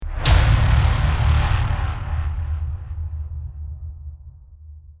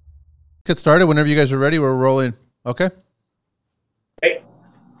get started. Whenever you guys are ready, we're rolling. Okay. Hey,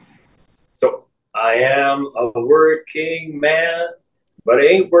 so I am a working man, but I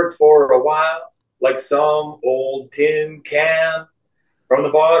ain't worked for a while, like some old tin can. From the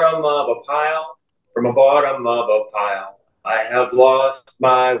bottom of a pile, from the bottom of a pile, I have lost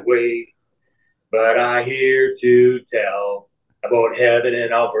my way, but I here to tell about heaven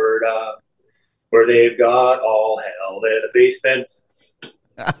in Alberta, where they've got all hell in the basement.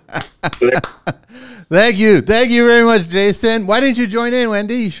 Thank you very much, Jason. Why didn't you join in,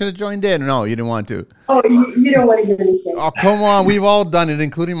 Wendy? You should have joined in. No, you didn't want to. Oh, you don't want to hear me sing. Oh, come on. We've all done it,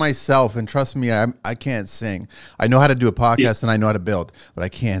 including myself. And trust me, I can't sing. I know how to do a podcast and I know how to build, but I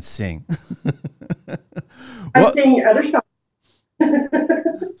can't sing. I sing other songs.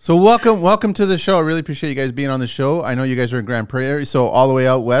 So welcome to the show. I really appreciate you guys being on the show. I know you guys are in Grand Prairie, so all the way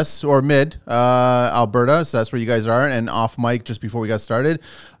out west or mid Alberta. So that's where you guys are. And off mic, just before we got started,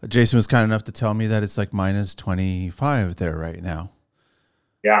 Jason was kind enough to tell me that it's like minus 25 there right now.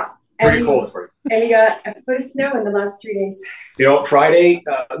 Yeah, pretty cold for you. And we got a foot of snow in the last 3 days. You know, Friday,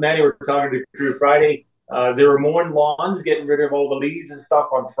 Manny, we're talking to the crew Friday. They were mowing lawns, getting rid of all the leaves and stuff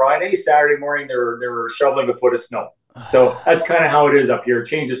on Friday. Saturday morning, they were shoveling a foot of snow. So that's kind of how it is up here. It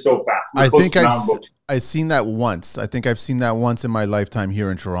changes so fast. I think I've seen that once. I think I've seen that once in my lifetime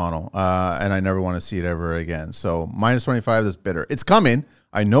here in Toronto, and I never want to see it ever again. So minus 25 is bitter. It's coming.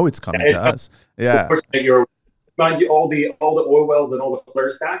 I know it's coming to us. Yeah. Mind you, all the oil wells and all the flare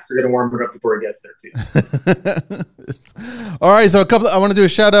stacks are going to warm it up before it gets there too. All right, so I want to do a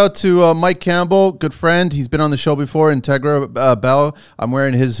shout out to Mike Campbell, good friend. He's been on the show before. Integra Bell. I'm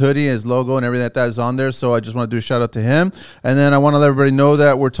wearing his hoodie, his logo, and everything that is on there. So I just want to do a shout out to him. And then I want to let everybody know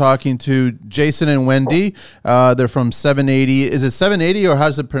that we're talking to Jason and Wendy. They're from 780. Is it 780 or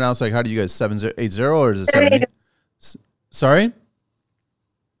how's it pronounced? Like, how do you guys 780 or is it 780? Sorry,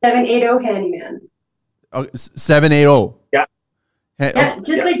 780 Handyman. Oh, 780. Yeah.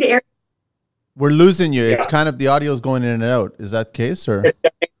 Just like the air. We're losing you. Yeah. It's kind of the audio is going in and out. Is that the case or? It's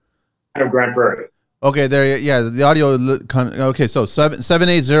kind of Grand Prairie. Okay, there. Yeah, the audio. Okay, so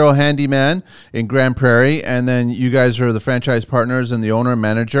 780 Handyman in Grand Prairie, and then you guys are the franchise partners and the owner and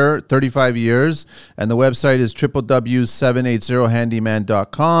manager. 35 years, and the website is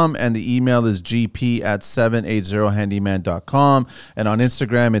www.780handyman.com, and the email is gp@780handyman.com, and on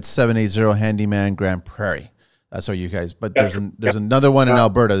Instagram it's 780 Handyman Grand Prairie. That's all you guys. But there's another one in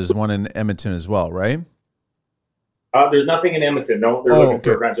Alberta. There's one in Edmonton as well, right? There's nothing in Edmonton. No, they're looking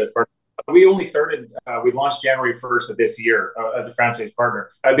for a franchise partner. We only started, we launched January 1st of this year as a franchise partner.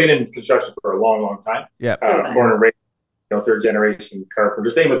 I've been in construction for a long, long time. Yeah. Born and raised, third generation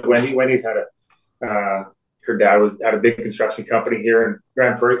carpenter. Same with Wendy. Wendy's had her dad had a big construction company here in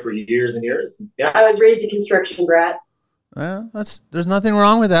Grand Prairie for years and years. Yeah. I was raised a construction brat. There's nothing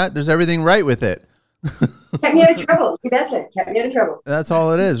wrong with that. There's everything right with it. Kept me out of trouble. You betcha. Kept me out of trouble. That's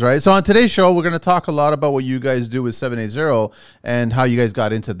all it is, right? So on today's show, we're going to talk a lot about what you guys do with 780 and how you guys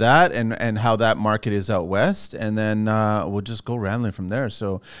got into that and how that market is out west. And then we'll just go rambling from there.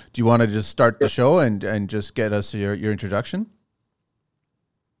 So do you want to just start the show and just get us your introduction?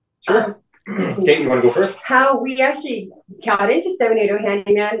 Sure. Kate, you want to go first? How we actually got into 780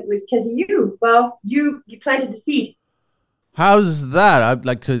 Handyman was because of you. Well, you planted the seed. How's that? I'd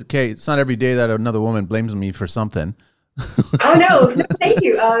like to, Kate, it's not every day that another woman blames me for something. Oh, no, thank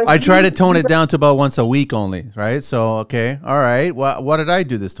you. I try to tone it down to about once a week only, right? So, okay, all right. What did I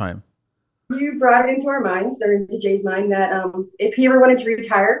do this time? You brought it into our minds, or into Jay's mind, that if he ever wanted to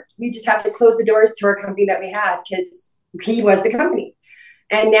retire, we just have to close the doors to our company that we had because he was the company.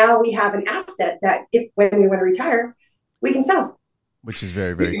 And now we have an asset that when we want to retire, we can sell. Which is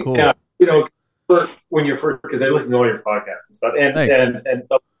very, very cool. Yeah, when you're first, because I listen to all your podcasts and stuff, and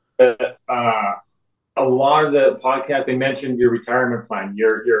a lot of the podcasts they mentioned your retirement plan,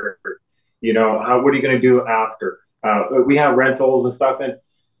 your what are you going to do after? We have rentals and stuff, and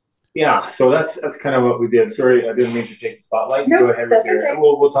yeah, so that's kind of what we did. Sorry, I didn't mean to take the spotlight. No, go ahead, okay.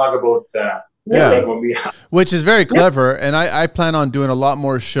 We'll talk about which is very clever, and I plan on doing a lot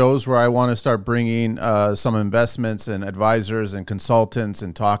more shows where I want to start bringing some investments and advisors and consultants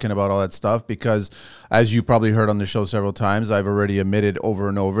and talking about all that stuff, because as you probably heard on the show several times, I've already admitted over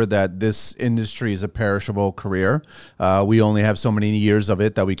and over that this industry is a perishable career. We only have so many years of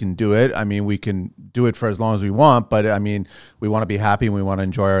it that we can do it. I mean, we can do it for as long as we want, but I mean, we want to be happy and we want to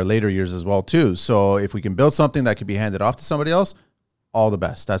enjoy our later years as well too. So if we can build something that could be handed off to somebody else, all the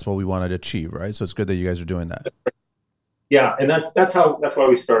best. That's what we wanted to achieve, right? So it's good that you guys are doing that. Yeah, and that's why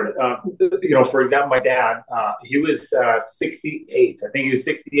we started. For example, my dad, he was 68. I think he was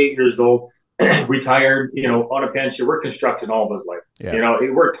 68 years old, retired. On a pension, worked construction all of his life. Yeah. He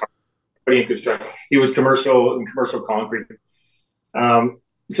worked hard. in construction. He was commercial concrete.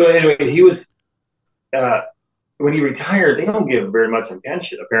 So anyway, he was when he retired. They don't give very much in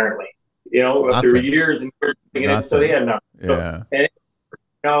pension, apparently. After years and years, so they had nothing. Yeah. So, and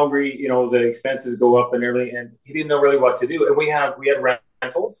Calgary, the expenses go up and everything, and he didn't know really what to do. And we had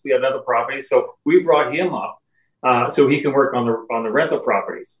rentals, we had other properties, so we brought him up so he can work on the rental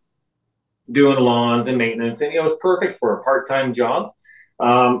properties, doing lawns and maintenance, and it was perfect for a part-time job.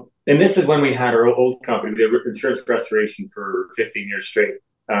 And this is when we had our old company. We did insurance restoration for 15 years straight.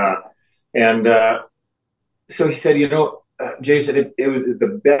 So he said, Jay said it was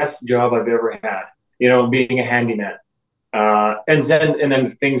the best job I've ever had, being a handyman. And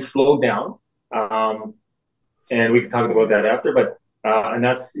then things slowed down. And we can talk about that after, but and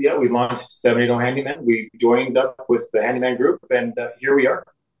that's, we launched 780 Handyman. We joined up with the Handyman group, and here we are.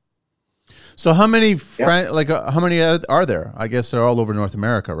 So how many how many are there? I guess they're all over North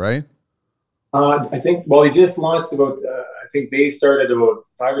America, right? I think, they just launched about, I think they started about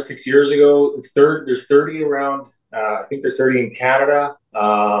 5 or 6 years ago. There's 30 around, I think there's 30 in Canada.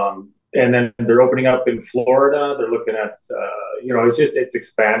 And then they're opening up in Florida. They're looking at, it's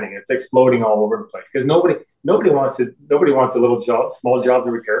expanding. It's exploding all over the place because nobody wants a little job, small jobs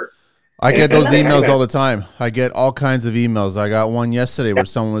and repairs. I get those emails all the time. I get all kinds of emails. I got one yesterday where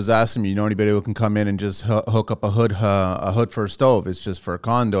someone was asking me, anybody who can come in and just hook up a hood for a stove? It's just for a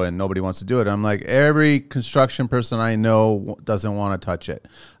condo and nobody wants to do it. I'm like, every construction person I know doesn't want to touch it.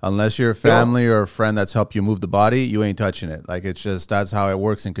 Unless you're a family or a friend that's helped you move the body, you ain't touching it. Like, it's just, that's how it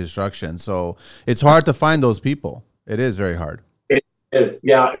works in construction. So it's hard to find those people. It is very hard. It is.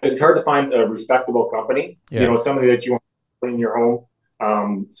 Yeah. It's hard to find a respectable company, somebody that you want to put in your home.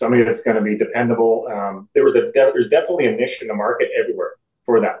 Somebody that's going to be dependable. There's definitely a niche in the market everywhere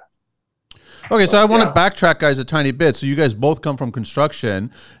for that. Okay, so I want to backtrack, guys, a tiny bit. So you guys both come from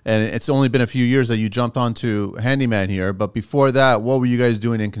construction, and it's only been a few years that you jumped onto Handyman here. But before that, what were you guys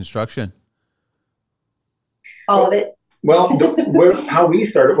doing in construction? All of it. Well, how we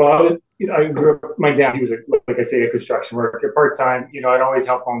started. Well, I grew up. My dad, he was like I say, a construction worker, part time. I'd always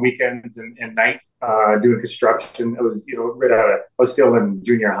help on weekends and night doing construction. I was, right out of. I was still in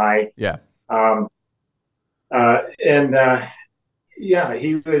junior high. Yeah.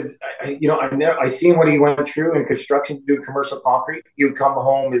 He was. I seen what he went through in construction, doing commercial concrete. He would come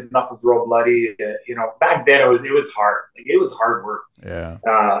home, his knuckles were all bloody. Back then it was hard. It was hard work. Yeah.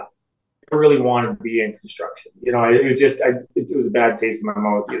 I really wanted to be in construction. It was a bad taste in my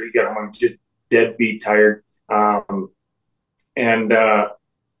mouth. You get home, just deadbeat tired. So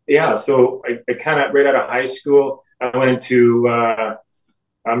I kind of, right out of high school, I went into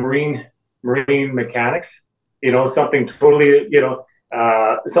marine mechanics, something totally,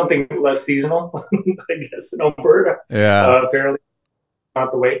 something less seasonal, I guess, in Alberta. Yeah. Apparently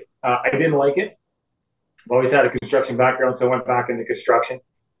not the way. I didn't like it. I've always had a construction background, so I went back into construction.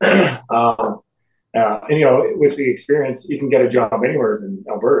 And with the experience, you can get a job anywhere in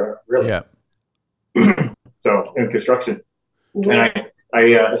Alberta, really. Yeah. So in construction, and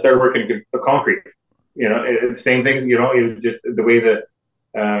I started working in concrete. Same thing. It was just the way that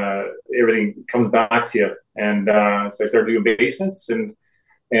everything comes back to you. And so I started doing basements and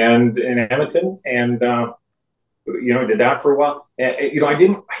in Edmonton, and did that for a while.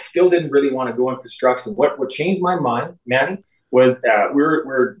 I still didn't really want to go in construction. What changed my mind, Manny, was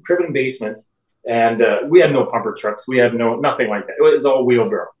we're cribbing basements, and we had no pumper trucks. We had nothing like that. It was all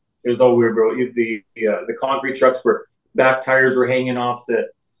wheelbarrow. The concrete trucks were, back tires were hanging off the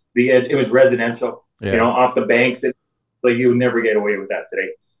edge. It was residential, off the banks. You would never get away with that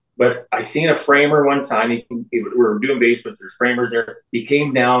today. But I seen a framer one time. We were doing basements. There's framers there. He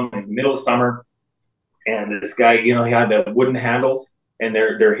came down in the middle of summer, and this guy, he had the wooden handles, and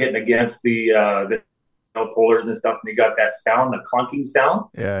they're hitting against the pullers and stuff, and he got that sound, the clunking sound.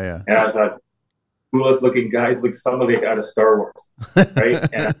 Yeah. And I thought, coolest looking guys, like somebody out of Star Wars, right?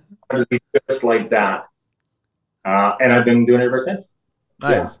 And I was just like that, and I've been doing it ever since.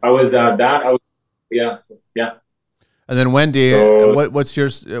 Nice. I was yeah. And then Wendy, what's your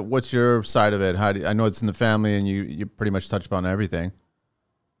side of it? I know it's in the family, and you pretty much touched upon everything.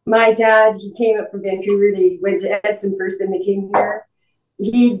 My dad, he came up from Vancouver. They went to Edson first, then they came here.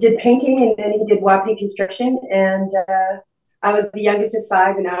 He did painting, and then he did wall-paint construction. And I was the youngest of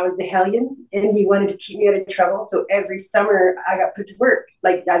 5, and I was the hellion. And he wanted to keep me out of trouble. So every summer, I got put to work,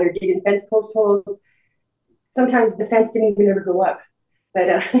 like either digging fence post holes. Sometimes the fence didn't even ever go up.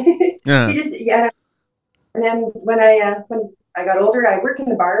 But he just, And then when I got older, I worked in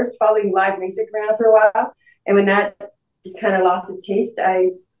the bars, following live music around for a while. And when that just kind of lost its taste,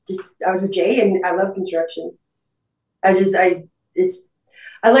 I was with Jay, and I love construction.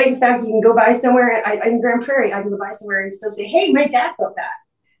 I like the fact you can go by somewhere in Grand Prairie. I can go by somewhere and still say, "Hey, my dad built that,"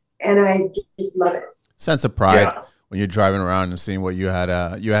 and I just love it. Sense of pride when you're driving around and seeing what you had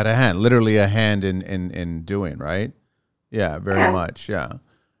a hand, literally a hand in doing, right? Yeah, very much. Yeah.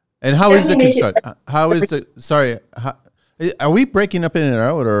 And how is the construction? How is the? Sorry, are we breaking up in and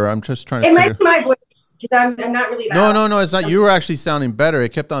out, or I'm just trying to? It might be my voice because I'm not really loud. No, it's not. You were actually sounding better.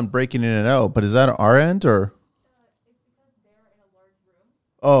 It kept on breaking in and out. But is that our end or?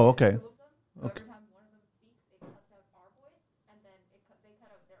 Oh, okay. Okay.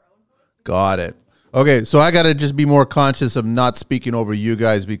 Got it. Okay, so I got to just be more conscious of not speaking over you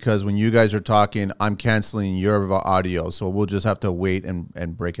guys because when you guys are talking, I'm canceling your audio. So we'll just have to wait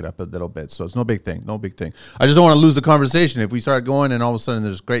and break it up a little bit. So it's no big thing. No big thing. I just don't want to lose the conversation. If we start going and all of a sudden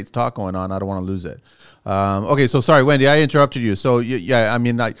there's great talk going on, I don't want to lose it. Okay, so sorry, Wendy, I interrupted you. So yeah, I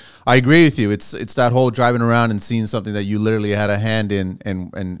mean, I agree with you. It's that whole driving around and seeing something that you literally had a hand in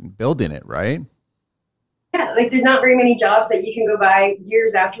and building it, right? Yeah, like there's not very many jobs that you can go by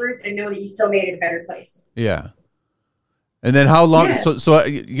years afterwards and know that you still made it a better place. Yeah. And then how long? Yeah.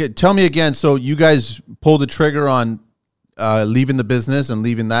 So tell me again. So you guys pulled the trigger on leaving the business and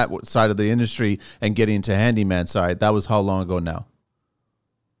leaving that side of the industry and getting into handyman side. That was how long ago now?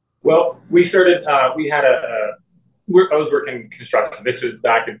 Well, we started. I was working construction. This was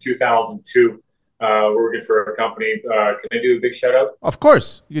back in 2002. We're working for a company. Can I do a big shout out? Of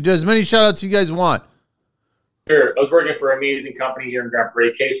course, you can do as many shout outs you guys want. Sure. I was working for an amazing company here in Grand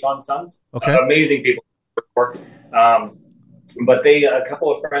Prairie, K-Shawn Sons. Okay. Amazing people. But a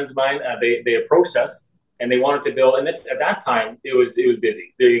couple of friends of mine, they approached us and they wanted to build. And at that time, it was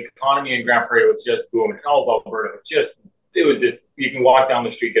busy. The economy in Grand Prairie was just booming. All of Alberta, it was just you can walk down the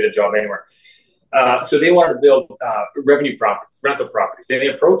street, get a job anywhere. So they wanted to build revenue properties, rental properties. And they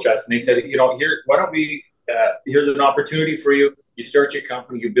approached us and they said, why don't we? Here's an opportunity for you. You start your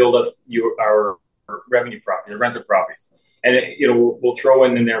company, you build us our revenue property, rental properties, and we'll throw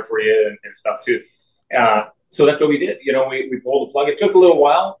in there for you and stuff too. So that's what we did. We pulled the plug. It took a little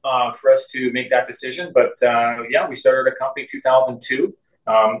while for us to make that decision, but we started a company in 2002,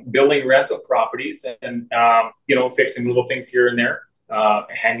 building rental properties and fixing little things here and there,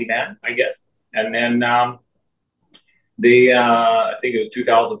 handyman, I guess. And then I think it was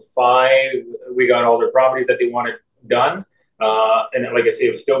 2005, we got all their properties that they wanted done, and like I say,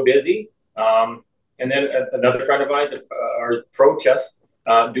 it was still busy. And then another friend of ours approached us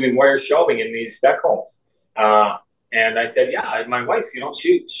doing wire shelving in these spec homes. And I said, yeah, my wife,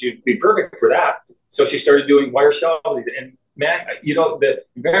 she'd be perfect for that. So she started doing wire shelving. And man, the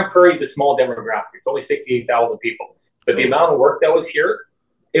Grand Prairie is a small demographic. It's only 68,000 people. But the amount of work that was here,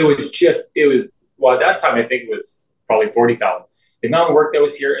 at that time, I think it was probably 40,000. The amount of work that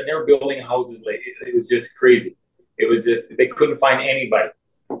was here, and they were building houses, it was just crazy. It was just, they couldn't find anybody.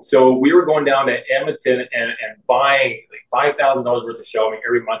 So we were going down to Edmonton and buying like $5,000 worth of shelving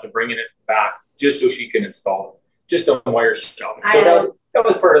every month and bringing it back just so she can install it, just on wire shelving. So that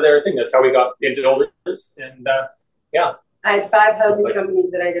was part of their thing. That's how we got into builders. And yeah. I had 5 housing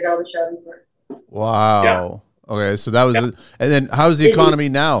companies that I did all the shelving for. Wow. Yeah. Okay. So that was, and then how's the economy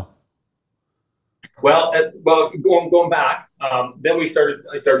now? Well, going back, then I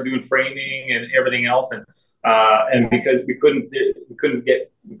started doing framing and everything else. And because we couldn't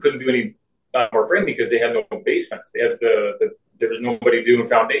do any more framing because they had no basements. They had there was nobody doing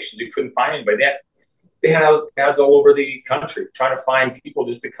foundations. You couldn't find anybody. They had ads all over the country trying to find people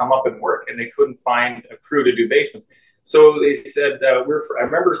just to come up and work, and they couldn't find a crew to do basements. So they said, I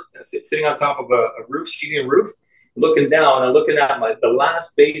remember sitting on top of a roof, sheeting roof, looking down and looking at the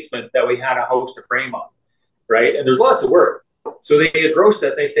last basement that we had a house to frame on, right? And there's lots of work. So they approached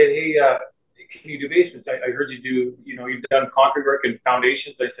us. They said, hey, can you do basements? I heard you do, you've done concrete work and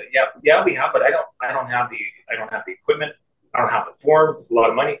foundations. I said, yeah, we have, but I don't have the equipment. I don't have the forms. It's a lot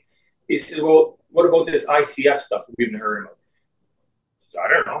of money. He said, well, what about this ICF stuff that we've been hearing about? I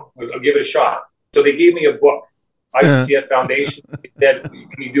don't know. I'll give it a shot. So they gave me a book, ICF Foundation. They said,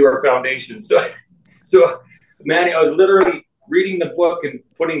 can you do our foundation? So man, I was literally reading the book and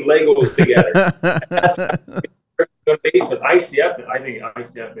putting Legos together. Basement ICF, I think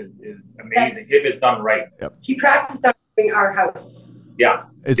ICF is amazing if it's done right. Yep. He practiced on doing our house. Yeah,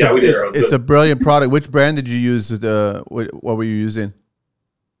 it's a brilliant product. Which brand did you use? What were you using?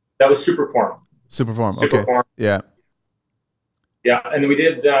 That was Superform. Okay. Yeah. Yeah, and we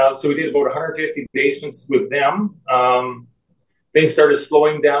did. So we did about 150 basements with them. Things started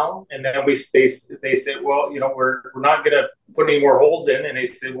slowing down, and then they said, well, we're not going to put any more holes in. And they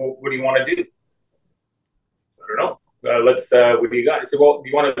said, well, what do you want to do? I don't know. What do you got? I said, well, do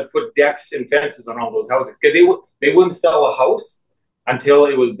you want to put decks and fences on all those houses? Because they wouldn't sell a house until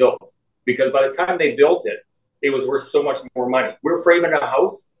it was built. Because by the time they built it, it was worth so much more money. We were framing a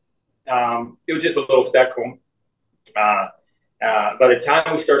house. It was just a little spec home. By the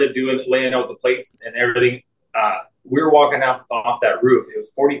time we started laying out the plates and everything, we were walking off that roof. It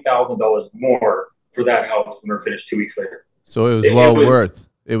was $40,000 more for that house when we were finished 2 weeks later. So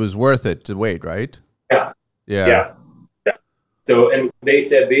it was worth it to wait, right? Yeah. So, and they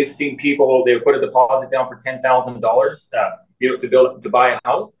said they've seen people, they would put a deposit down for $10,000, to buy a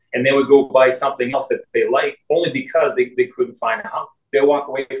house, and they would go buy something else that they liked only because they couldn't find a house. They'll walk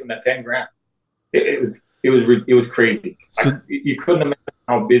away from that 10 grand. It was crazy. So, you couldn't imagine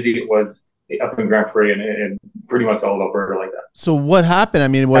how busy it was up in Grand Prairie and pretty much all of Alberta like that. So what happened? I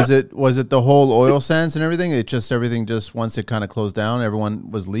mean, was it the whole oil sands and everything? Everything once it kind of closed down,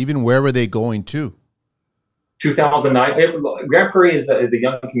 everyone was leaving. Where were they going to? 2009. Grand Prairie is a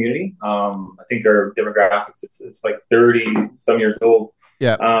young community. I think our demographics, it's like 30 some years old.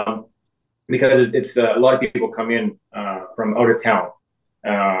 Yeah. Because it's a lot of people come in from out of town,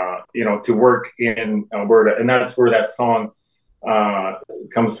 to work in Alberta, and that's where that song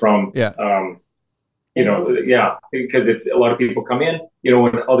comes from. Yeah. Because it's a lot of people come in.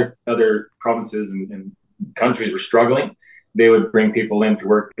 When other provinces and countries were struggling, they would bring people in to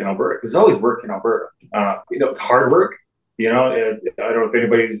work in Alberta, because there's always work in Alberta. It's hard work. I don't know if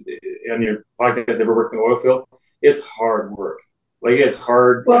anybody's on your podcast ever worked in the oil field. It's hard work. Like, it's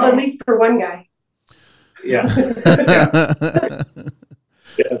hard. Well, at least for one guy. Yeah.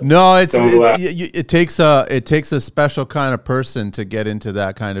 Yes. No, it takes a special kind of person to get into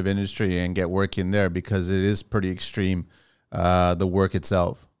that kind of industry and get working there, because it is pretty extreme, the work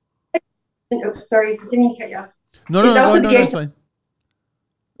itself. Oh, sorry, didn't mean to cut you off. No, it's fine.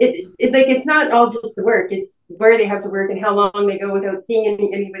 It's not all just the work. It's where they have to work and how long they go without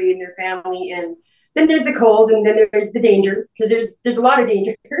seeing anybody in their family. And then there's the cold, and then there's the danger, because there's a lot of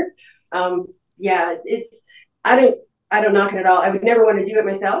danger. I don't knock it at all. I would never want to do it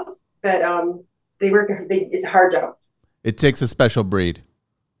myself, but it's a hard job. It takes a special breed.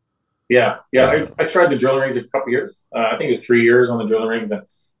 Yeah. I tried the drilling rigs a couple of years. I think it was 3 years on the drilling rigs, and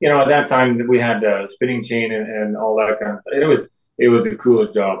at that time we had spinning chain and all that kind of stuff. It was the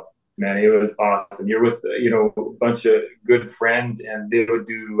coolest job, man. It was awesome. You're with a bunch of good friends, and they would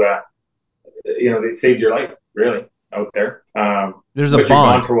do they saved your life really out there. There's a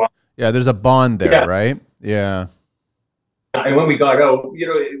bond. Yeah, there's a bond there, right? Yeah. And when we got out, we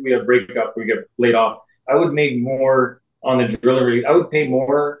had a breakup, we got laid off. I would make more on the drilling rig. I would pay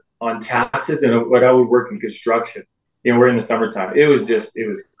more on taxes than what I would work in construction. We're in the summertime. It was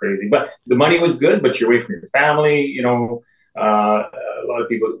crazy. But the money was good, but you're away from your family. A lot of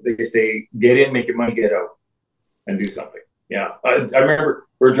people, they say, get in, make your money, get out, and do something. Yeah. I remember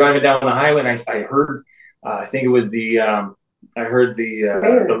we were driving down the highway, and I heard, I think it was the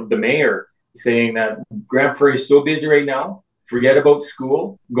mayor saying that Grand Prairie is so busy right now, forget about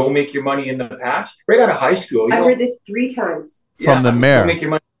school, go make your money in the patch. Right out of high school. I heard this 3 times. From the mayor. Make your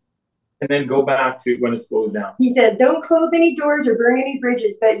money and then go back to when it slows down. He says, don't close any doors or burn any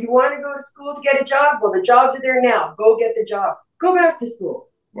bridges, but you want to go to school to get a job? Well, the jobs are there now. Go get the job. Go back to school.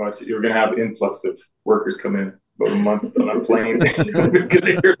 Well, you're going to have an influx of workers come in about a month on a plane because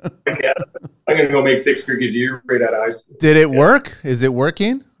they hear the podcast. I'm going to go make 6 figures a year right out of high school. Did it work? Is it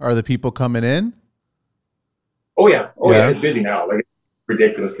working? Are the people coming in? Oh yeah. It's busy now. Like,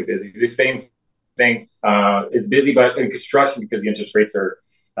 ridiculously busy. The same thing. It's busy, but in construction, because the interest rates are,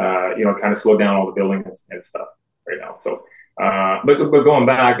 kind of slowed down all the buildings and stuff right now. So, but going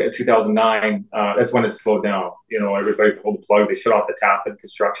back at 2009, that's when it slowed down. Everybody pulled the plug. They shut off the tap in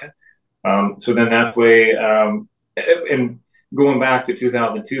construction. So then that way, and going back to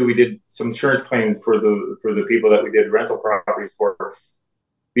 2002, we did some insurance claims for the people that we did rental properties for.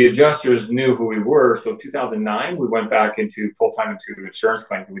 The adjusters knew who we were. So 2009, we went back into full-time into insurance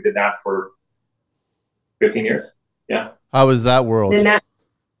claims. And we did that for 15 years. Yeah. How was that world? And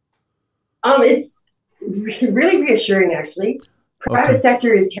it's really reassuring, actually. Private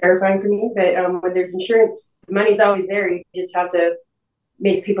sector is terrifying for me, but when there's insurance, the money's always there. You just have to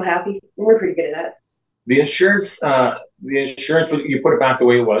make people happy. And we're pretty good at that. The insurance, you put it back the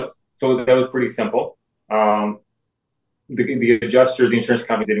way it was. So that was pretty simple. The adjuster, the insurance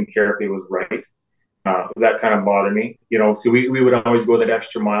company didn't care if it was right. That kind of bothered me, so we would always go that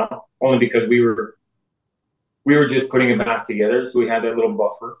extra mile, only because we were just putting it back together. So we had that little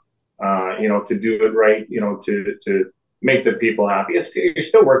buffer, to do it right, to make the people happy. You're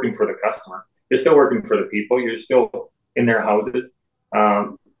still working for the customer. You're still working for the people. You're still in their houses.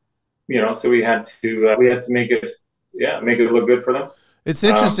 So we had to make it look good for them. It's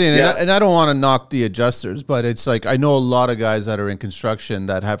interesting, Yeah. and I don't want to knock the adjusters, but it's like I know a lot of guys that are in construction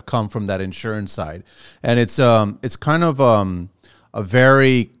that have come from that insurance side, and it's kind of a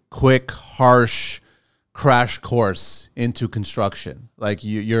very quick, harsh crash course into construction. Like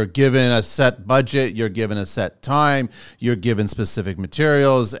you're given a set budget, you're given a set time, you're given specific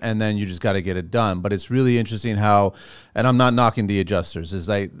materials, and then you just got to get it done. But it's really interesting how, and I'm not knocking the adjusters, is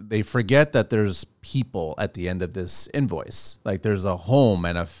they forget that there's people at the end of this invoice. Like there's a home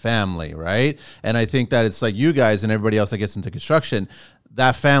and a family, right? And I think that it's like you guys and everybody else that gets into construction,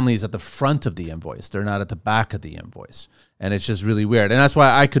 that family is at the front of the invoice. They're not at the back of the invoice. And it's just really weird. And that's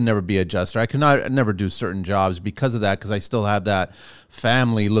why I could never be an adjuster. I never do certain jobs because of that, because I still have that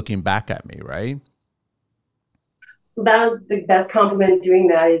family looking back at me, right? That was the best compliment doing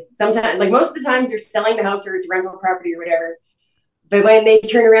that is sometimes, like most of the times they're selling the house or it's rental property or whatever. But when they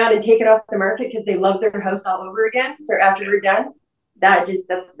turn around and take it off the market because they love their house all over again for after we're done, that's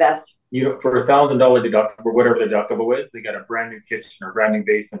the best. For $1,000 deductible, whatever the deductible is, they got a brand new kitchen or brand new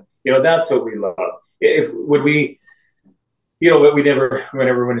basement. That's what we love. But we never,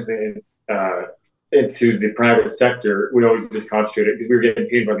 whenever went into the private sector, we always just concentrated because we were getting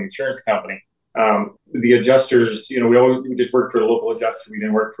paid by the insurance company. The adjusters, we just worked for the local adjuster. We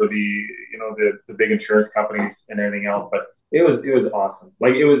didn't work for the big insurance companies and everything else. But it was awesome.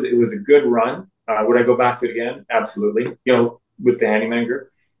 Like it was a good run. Would I go back to it again? Absolutely. With the Handyman Group.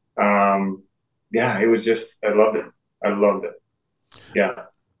 It was just, I loved it. Yeah.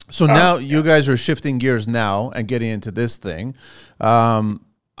 So now you guys are shifting gears now and getting into this thing.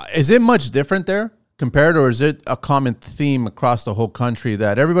 Is it much different there compared, or is it a common theme across the whole country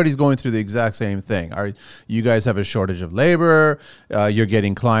that everybody's going through the exact same thing? Are you guys have a shortage of labor? You're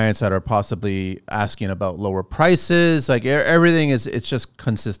getting clients that are possibly asking about lower prices. Like everything it's just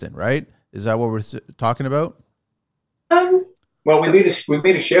consistent, right? Is that what we're talking about? Well, we made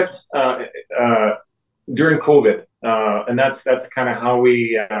a shift during COVID, and that's kind of how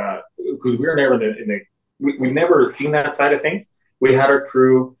we, because we were never we never seen that side of things. We had our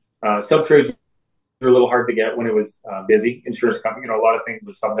crew. Sub-trades were a little hard to get when it was busy. Insurance company, a lot of things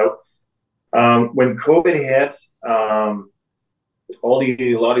were subbed out. When COVID hit, a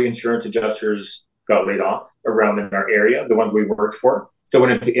lot of insurance adjusters got laid off around in our area, the ones we worked for. So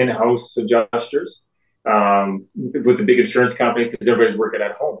went into in-house adjusters with the big insurance companies because everybody's working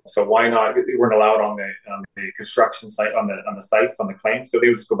at home. So why not? They weren't allowed on the construction site, on the sites, on the claims. So they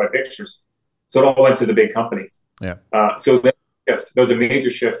would just go by pictures. So it all went to the big companies. Yeah. So there was a major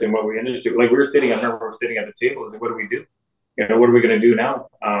shift in what we understood. Like I remember we were sitting at the table. Like, what do we do? What are we going to do now?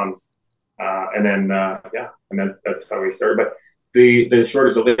 And then that's how we started. But the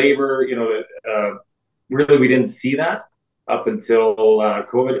shortage of labor, really we didn't see that up until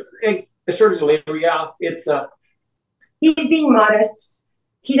COVID. Hey, the shortage of labor, it's he's being modest.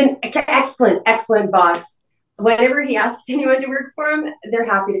 He's an excellent boss. Whenever he asks anyone to work for him, they're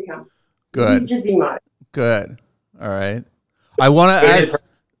happy to come. Good. He's just being modest. Good. All right. I want to ask.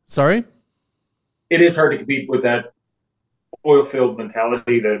 Sorry. It is hard to compete with that oil field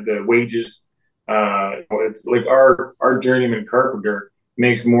mentality. The wages. It's like our journeyman carpenter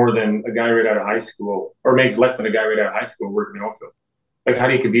makes more than a guy right out of high school, or makes less than a guy right out of high school working in the oil field. Like, how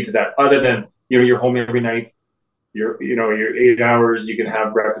do you compete to that? Other than you're home every night. You're 8 hours. You can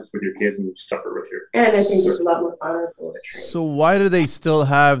have breakfast with your kids and supper with your. And I think it's a lot more honorable to train. So why do they still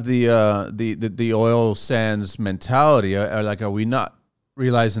have the oil sands mentality? Are we not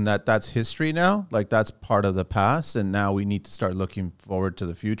realizing that that's history now? Like that's part of the past, and now we need to start looking forward to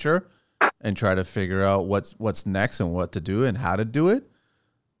the future and try to figure out what's next and what to do and how to do it.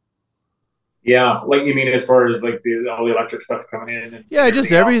 Yeah, like you mean as far as like all the electric stuff coming in? And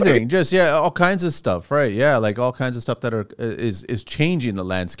just everything, all kinds of stuff, right? Yeah, like all kinds of stuff that is changing the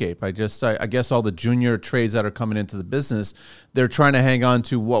landscape. I guess all the junior trades that are coming into the business, they're trying to hang on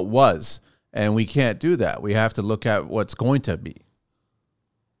to what was, and we can't do that. We have to look at what's going to be.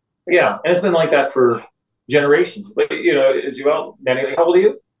 Yeah, and it's been like that for generations. Like as well, Danny, how old are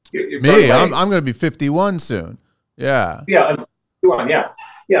you? Me, I'm going to be 51 soon. Yeah. Yeah, 51. Yeah.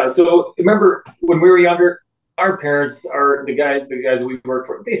 Yeah, so remember when we were younger, our parents the guys that we worked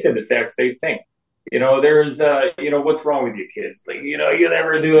for, they said the exact same thing. There's what's wrong with you kids? Like, you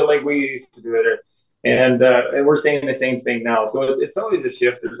never do it like we used to do it. And we're saying the same thing now. So it's always a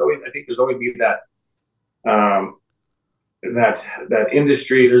shift. There's always be that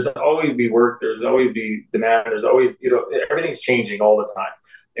industry. There's always be work. There's always be demand. There's always, everything's changing all the time.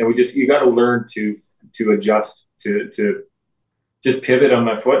 And you got to learn to adjust to just pivot on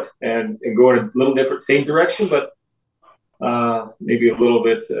my foot and go in a little different, same direction, but maybe a little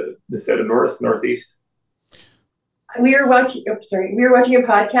bit instead of northeast. We were watching. Oh, sorry, we were watching a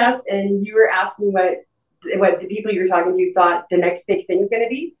podcast, and you were asking what the people you were talking to thought the next big thing is going to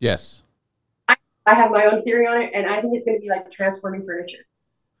be. Yes. I have my own theory on it, and I think it's going to be like transforming furniture.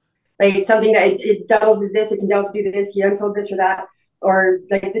 Like it's something that it doubles as this, it can also do this, you unfold this or that. Or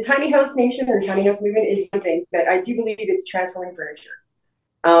like the tiny house nation or tiny house movement is one thing, but I do believe it's transforming furniture.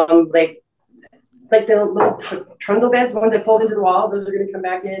 Like the little trundle beds, ones that fold into the wall, those are going to come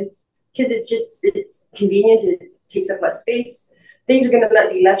back in because it's convenient. It takes up less space. Things are going to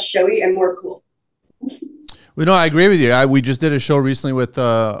be less showy and more cool. Well, no, I agree with you. We just did a show recently with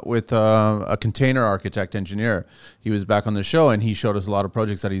a container architect engineer. He was back on the show, and he showed us a lot of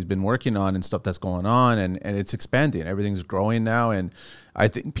projects that he's been working on and stuff that's going on, and it's expanding. Everything's growing now, and I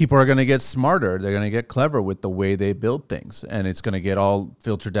think people are going to get smarter. They're going to get clever with the way they build things, and it's going to get all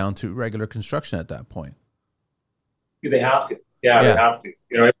filtered down to regular construction at that point. They have to. Yeah, they have to.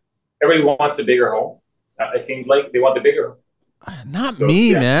 You know, everybody wants a bigger home. It seems like they want the bigger home. Not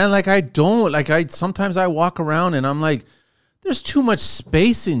me, man. Like sometimes I walk around and I'm like, there's too much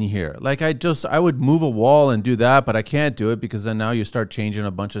space in here. Like I would move a wall and do that, but I can't do it because then now you start changing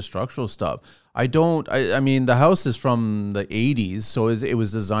a bunch of structural stuff. I mean, the house is from the 80s, so it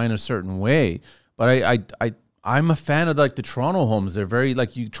was designed a certain way, but I'm a fan of like the Toronto homes. They're very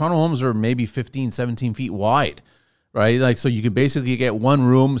Toronto homes are maybe 15, 17 feet wide. Right? Like, so you can basically get one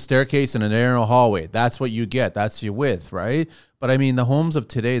room, staircase, and a narrow hallway. That's what you get. That's your width, right? But I mean, the homes of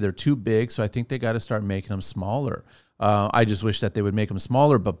today, they're too big. So I think they got to start making them smaller. I just wish that they would make them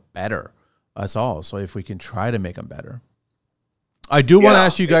smaller, but better. That's all. So if we can try to make them better. I do want to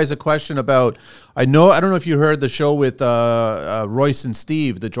ask you guys a question about, I don't know if you heard the show with Royce and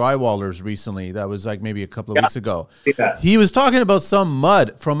Steve, the drywallers recently. That was like maybe a couple of weeks ago. He was talking about some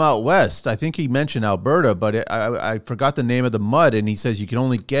mud from out west. I think he mentioned Alberta, but I forgot the name of the mud. And he says you can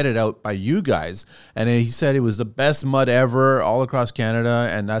only get it out by you guys. And he said it was the best mud ever all across Canada.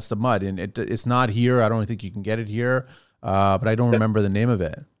 And that's the mud. And it's not here. I don't think you can get it here. But I don't remember the name of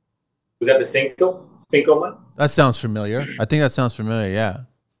it. Was that the Cinco mud? That sounds familiar. I think that sounds familiar, yeah.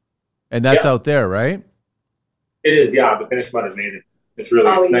 And that's out there, right? It is, yeah. The finished mud is amazing. It's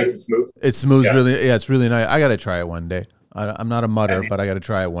nice and smooth. It's smooth, really. Yeah, it's really nice. I got to try it one day. I'm not a mudder, but I got to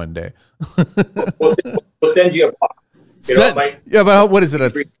try it one day. We'll send you a box. Yeah, but what is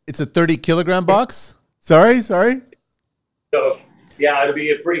it? It's a 30-kilogram box? Sorry? So, yeah, it'll be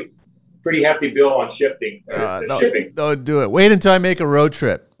a pretty hefty bill on shipping. Shipping. Don't do it. Wait until I make a road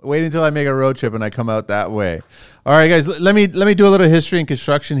trip. And I come out that way. All right, guys, let me do a little history and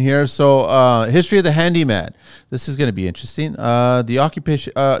construction here. So, history of the handyman. This is going to be interesting.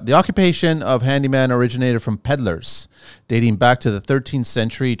 The occupation of handyman originated from peddlers, dating back to the 13th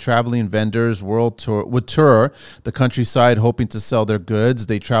century. Traveling vendors would tour the countryside hoping to sell their goods.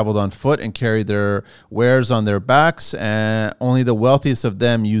 They traveled on foot and carried their wares on their backs, and only the wealthiest of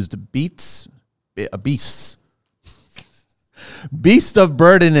them used beasts of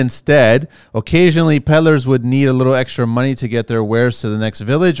burden instead. Occasionally, peddlers would need a little extra money to get their wares to the next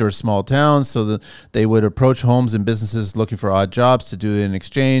village or small town, so that they would approach homes and businesses looking for odd jobs to do in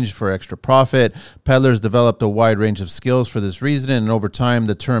exchange for extra profit. Peddlers developed a wide range of skills for this reason, and over time,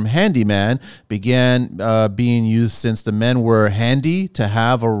 the term handyman began being used since the men were handy to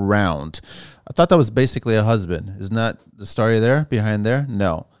have around. I thought that was basically a husband. Isn't that the story behind there?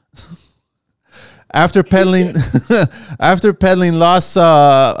 No. After peddling lost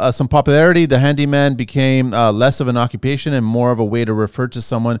some popularity, the handyman became less of an occupation and more of a way to refer to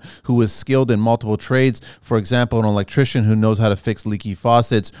someone who was skilled in multiple trades. For example, an electrician who knows how to fix leaky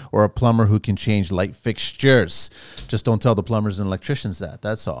faucets, or a plumber who can change light fixtures. Just don't tell the plumbers and electricians that.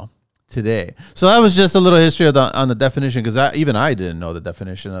 That's all. Today. So that was just a little history on the definition, because even I didn't know the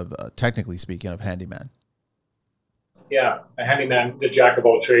definition of, technically speaking, of handyman. Yeah, a handyman, the jack of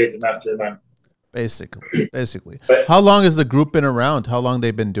all trades, the master of none. Basically. But how long has the group been around? How long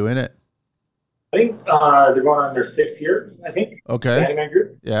they've been doing it? I think they're going on their 6th year, I think. Okay. The Handyman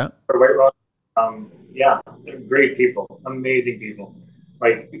Group. Yeah. For White Rock. Yeah, they're great people. Amazing people.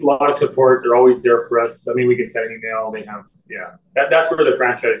 Like, a lot of support. They're always there for us. I mean, we can send an email. They have, that's where the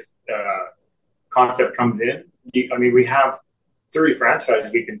franchise concept comes in. I mean, we have 30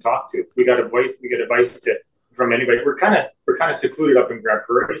 franchises we can talk to. We get advice from anybody. We're kind of secluded up in Grand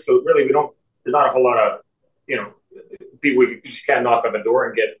Prairie, so really there's not a whole lot of, people we just can't knock on the door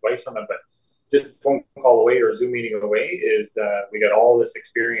and get advice from them. But just phone call away or Zoom meeting away is we got all this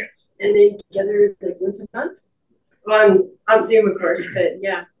experience. And they together like once a month on Zoom, of course. But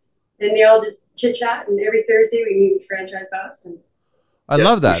yeah, and they all just chit chat. And every Thursday we meet with franchise boss. And I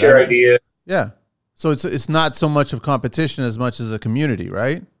love that. Share ideas. Yeah. So it's not so much of competition as much as a community,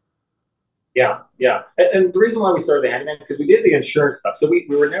 right? Yeah. And the reason why we started the handyman because we did the insurance stuff. So we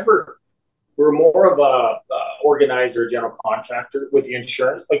were never we were more of a organizer, general contractor with the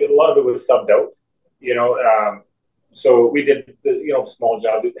insurance. Like a lot of it was subbed out, you know. So we did the small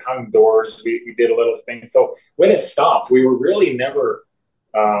job, hung doors. We did a little thing. So when it stopped, we were really never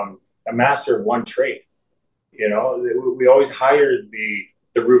a master of one trade. You know, we always hired the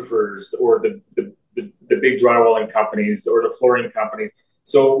roofers or the big drywalling companies or the flooring companies.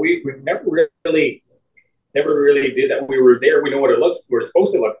 So we never really did that. We were there. We know what it looks, what it's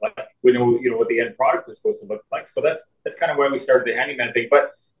supposed to look like. We know, what the end product was supposed to look like. So that's kind of why we started the handyman thing.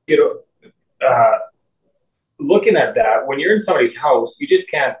 But looking at that, when you're in somebody's house, you just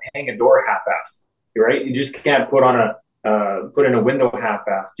can't hang a door half-assed, right? You just can't put in a window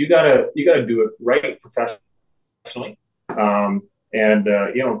half-assed. You gotta do it right professionally.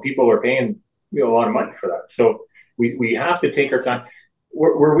 People are paying a lot of money for that. So we have to take our time.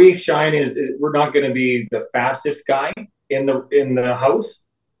 Where we shine is we're not going to be the fastest guy in the house,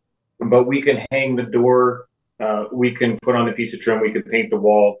 but we can hang the door. We can put on a piece of trim. We can paint the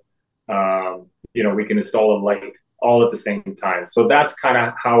wall. We can install a light all at the same time. So that's kind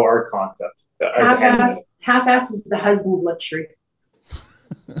of how our concept. Half-ass is the husband's luxury.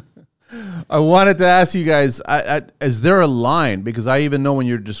 I wanted to ask you guys, is there a line? Because I even know when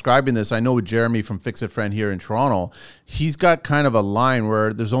you're describing this, I know with Jeremy from Fix It Friend here in Toronto, he's got kind of a line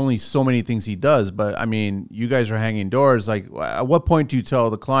where there's only so many things he does. But I mean, you guys are hanging doors. Like, at what point do you tell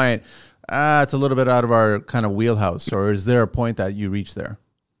the client, it's a little bit out of our kind of wheelhouse? Or is there a point that you reach there?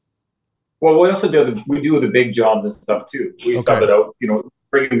 Well, we also do the big jobs and stuff too. We sub it out,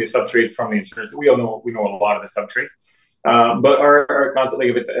 bringing the subtrades from the insurance. We know a lot of the subtrades. But our concept, like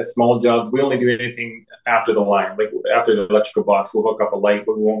if it's a small job, we only do anything after the line. Like after the electrical box, we'll hook up a light,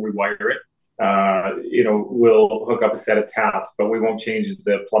 but we won't rewire it. We'll hook up a set of taps, but we won't change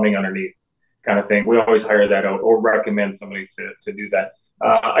the plumbing underneath, kind of thing. We always hire that out or recommend somebody to do that.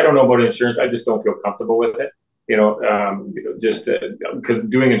 I don't know about insurance. I just don't feel comfortable with it. Just because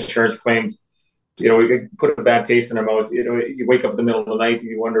doing insurance claims, we could put a bad taste in our mouth. You wake up in the middle of the night and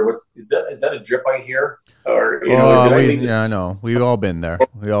you wonder, is that a drip I hear? Or, I know. We've all been there.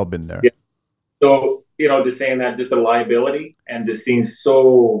 Yeah. So, just saying that, just a liability and just seeing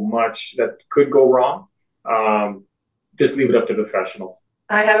so much that could go wrong. Just leave it up to professionals.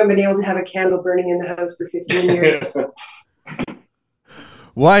 I haven't been able to have a candle burning in the house for 15 years.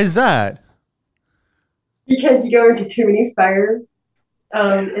 Why is that? Because you go into too many fire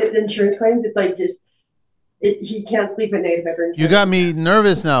insurance claims. It's like he can't sleep at night if I burn. You got me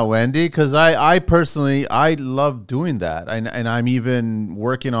nervous now, Wendy, because I personally love doing that, and I'm even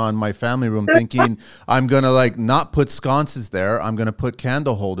working on my family room, thinking I'm gonna not put sconces there. I'm gonna put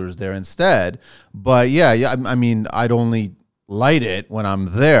candle holders there instead. But yeah. I mean, I'd only light it when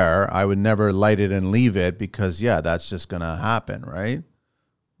I'm there. I would never light it and leave it because that's just gonna happen, right?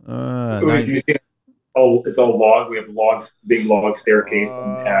 It's all log. We have logs, big log staircase,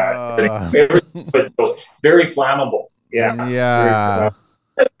 but so very flammable. Yeah.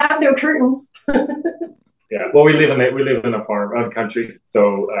 I have no curtains. Yeah. Well, we live in a farm, out country,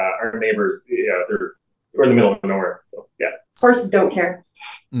 so our neighbors, we're in the middle of nowhere. So yeah. Horses don't care.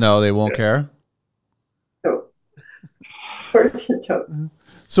 No, they won't care. No. Horses don't.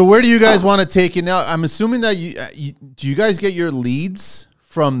 So where do you guys want to take it now? I'm assuming that do you guys get your leads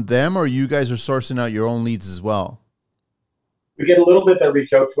from them, or you guys are sourcing out your own leads as well? We get a little bit that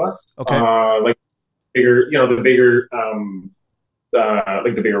reach out to us. Okay. Like the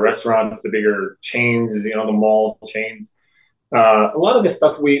bigger restaurants, the bigger chains, the mall chains. A lot of the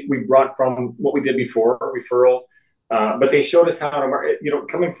stuff we brought from what we did before, referrals, but they showed us how to market.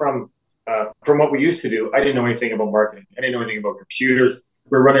 Coming from what we used to do, I didn't know anything about marketing. I didn't know anything about computers.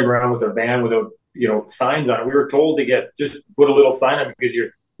 We were running around with a van without signs on it. We were told to just put a little sign on it because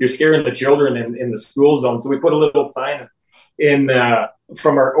you're scaring the children in the school zone. So we put a little sign in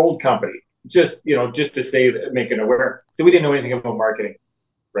from our old company, just to say, make it aware. So we didn't know anything about marketing,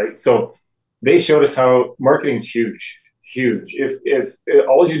 right? So they showed us how marketing is huge. If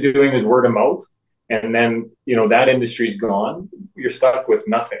all you're doing is word of mouth, and then that industry's gone, you're stuck with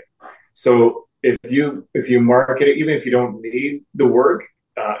nothing. So if you market it, even if you don't need the work,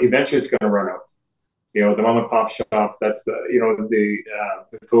 eventually it's going to run out. The mom and pop shops, that's the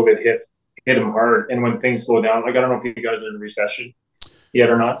COVID hit them hard. And when things slow down, I don't know if you guys are in recession yet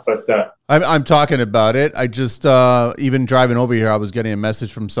or not, but I'm talking about it. I just even driving over here, I was getting a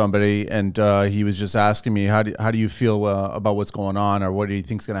message from somebody, and he was just asking me, how do you feel about what's going on, or what do you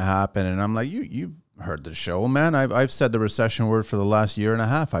think's going to happen? And I'm like, you've heard the show, man. I've said the recession word for the last year and a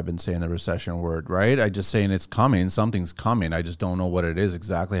half. I've been saying the recession word, right? I just saying it's coming. Something's coming. I just don't know what it is,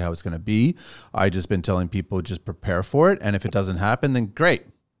 exactly how it's going to be. I just been telling people just prepare for it. And if it doesn't happen, then great.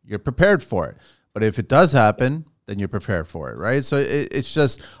 You're prepared for it. But if it does happen, then you're prepared for it, right? So it's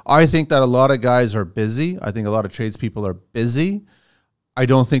just, I think that a lot of guys are busy. I think a lot of tradespeople are busy. I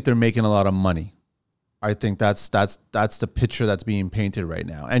don't think they're making a lot of money. I think that's the picture that's being painted right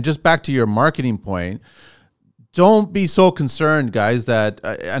now. And just back to your marketing point, don't be so concerned, guys, that,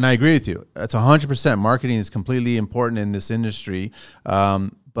 and I agree with you, it's 100%. Marketing is completely important in this industry.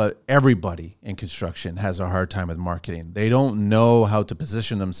 But everybody in construction has a hard time with marketing. They don't know how to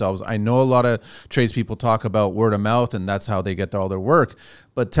position themselves. I know a lot of tradespeople talk about word of mouth, and that's how they get all their work.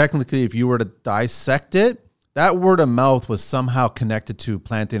 But technically, if you were to dissect it, that word of mouth was somehow connected to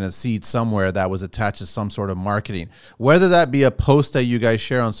planting a seed somewhere that was attached to some sort of marketing. Whether that be a post that you guys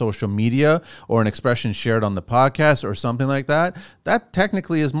share on social media or an expression shared on the podcast or something like that, that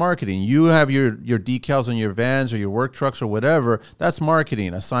technically is marketing. You have your decals on your vans or your work trucks or whatever, that's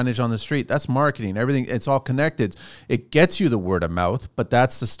marketing. A signage on the street, that's marketing. Everything, it's all connected. It gets you the word of mouth, but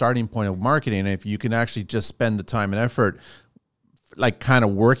that's the starting point of marketing. And if you can actually just spend the time and effort like kind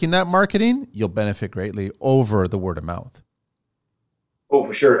of working that marketing, you'll benefit greatly over the word of mouth. Oh,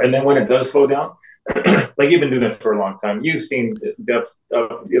 for sure. And then when it does slow down, like you've been doing this for a long time, you've seen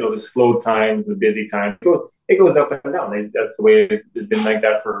the slow times, the busy times. It goes up and down. That's the way it's been like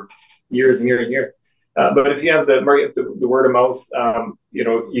that for years and years and years. But if you have the word of mouth,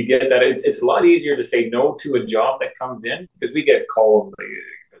 you get that it's a lot easier to say no to a job that comes in, because we get calls.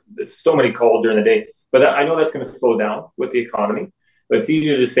 There's so many calls during the day. But I know that's going to slow down with the economy. But it's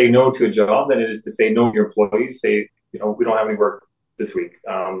easier to say no to a job than it is to say no to your employees. Say, we don't have any work this week.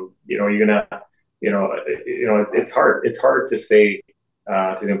 You're gonna, it's hard. It's hard to say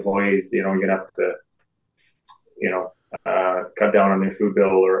to the employees, you're gonna have to, cut down on their food bill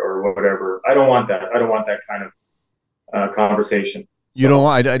or whatever. I don't want that. I don't want that kind of conversation. You don't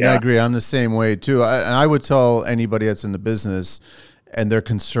want. I agree. I'm the same way too. And I would tell anybody that's in the business and they're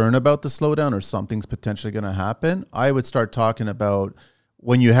concerned about the slowdown or something's potentially going to happen, I would start talking about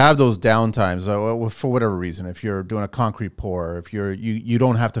when you have those downtimes, for whatever reason, if you're doing a concrete pour, if you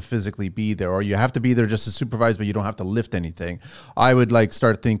don't have to physically be there, or you have to be there just to supervise, but you don't have to lift anything. I would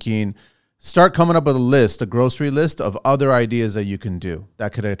start coming up with a grocery list of other ideas that you can do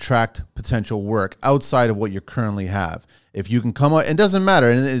that could attract potential work outside of what you currently have. If you can come up, it doesn't matter.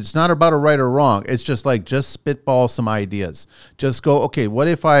 And it's not about a right or wrong. It's just spitball some ideas. Just go, okay, what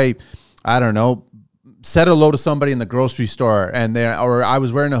if I don't know, said hello to somebody in the grocery store or I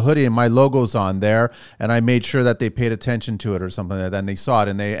was wearing a hoodie and my logo's on there and I made sure that they paid attention to it or something like that, and they saw it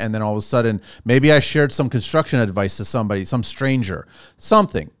and then all of a sudden maybe I shared some construction advice to somebody, some stranger,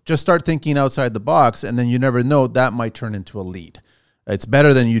 something. Just start thinking outside the box, and then you never know, that might turn into a lead. It's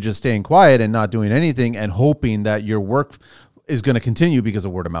better than you just staying quiet and not doing anything and hoping that your work is going to continue because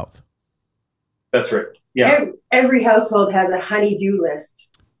of word of mouth. That's right. Yeah. Every household has a honey-do list.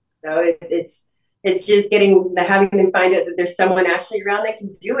 It's just having them find out that there's someone actually around that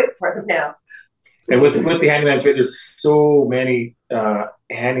can do it for them now. And with the handyman trade, there's so many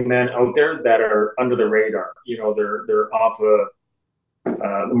handymen out there that are under the radar. They're off the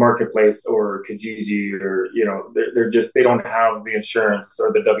marketplace or Kijiji, or they don't have the insurance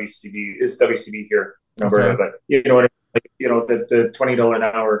or the WCB. It's WCB here in Alberta, but the $20 an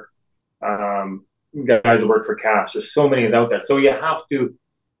hour guys that work for cash. There's so many out there, so you have to.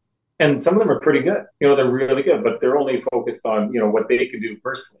 And some of them are pretty good. They're really good, but they're only focused on what they can do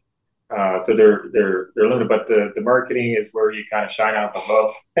personally. So they're limited. But the marketing is where you kind of shine out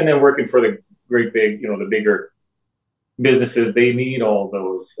above, and then working for the great big, the bigger businesses, they need all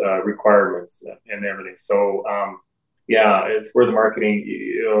those requirements and everything. So it's where the marketing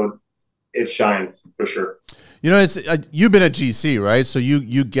it shines for sure. It's you've been at GC, right? So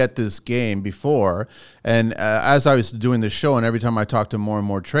you get this game before, and as I was doing the show, and every time I talk to more and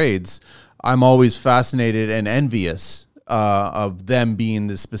more trades, I'm always fascinated and envious of them being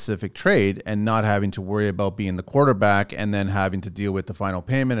this specific trade and not having to worry about being the quarterback and then having to deal with the final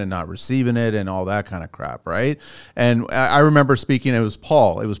payment and not receiving it and all that kind of crap, right? And I remember speaking, it was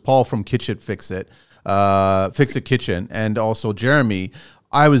Paul from Fix It Kitchen, and also Jeremy.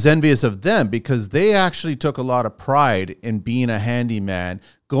 I was envious of them because they actually took a lot of pride in being a handyman,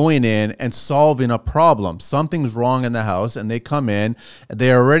 going in and solving a problem. Something's wrong in the house, and they come in.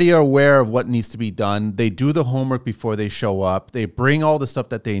 They already are aware of what needs to be done. They do the homework before they show up. They bring all the stuff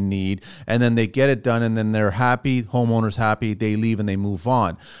that they need, and then they get it done, and then they're happy, homeowners happy, they leave and they move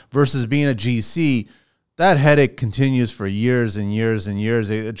on. Versus being a GC, that headache continues for years and years and years.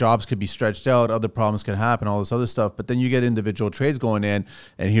 Jobs could be stretched out, other problems can happen, all this other stuff. But then you get individual trades going in,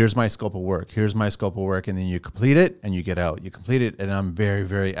 and here's my scope of work. Here's my scope of work, and then you complete it and you get out. You complete it, and I'm very,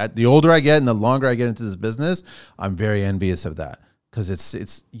 very. The older I get and the longer I get into this business, I'm very envious of that, because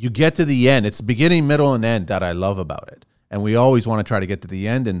it's you get to the end. It's beginning, middle, and end that I love about it. And we always want to try to get to the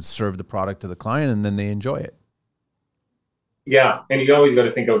end and serve the product to the client, and then they enjoy it. Yeah, and you always got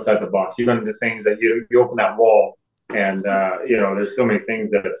to think outside the box. You run into things that you open that wall, and there's so many things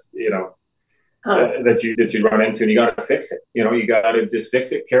that that you run into, and you got to fix it. You got to just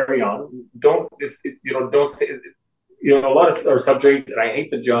fix it, carry on. Don't say. A lot of our subject, and I hate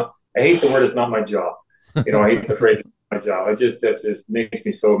the job. I hate the word. It's not my job. I hate the phrase. It's not my job. That just makes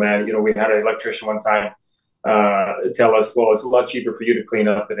me so mad. We had an electrician one time tell us, well, it's a lot cheaper for you to clean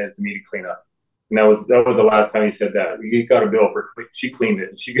up than it is for me to clean up. And that was the last time he said that. He got a bill for she cleaned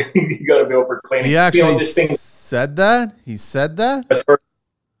it. He got a bill for cleaning. He actually said that. He said that.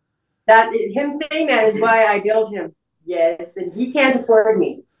 That him saying that is why I billed him. Yes, and he can't afford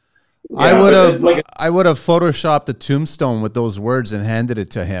me. I would have photoshopped the tombstone with those words and handed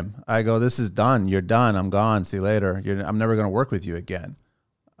it to him. I go, this is done. You're done. I'm gone. See you later. I'm never going to work with you again.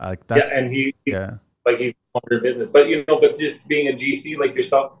 That's, and he's longer in business, but just being a GC like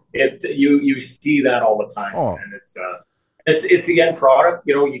yourself, you see that all the time, and it's the end product.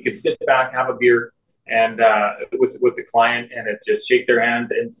 You could sit back, have a beer, and with the client, and it's just shake their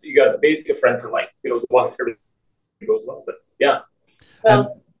hand, and you got a friend for life. Once everything goes well, but yeah.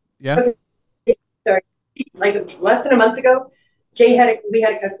 Well, sorry, like less than a month ago, we had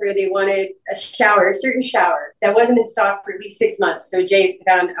a customer. They wanted a certain shower that wasn't in stock for at least 6 months. So Jay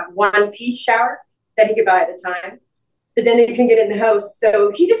found a one-piece shower that he could buy at the time, but then they couldn't get it in the house.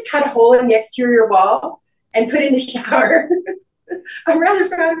 So he just cut a hole in the exterior wall and put in the shower. I'm rather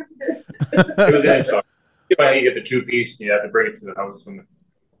proud of this. It was in stock. You get the 2-piece, you have to bring it to the house when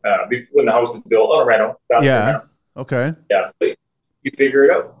the house is built on a rental. Yeah. Okay. Yeah. So you figure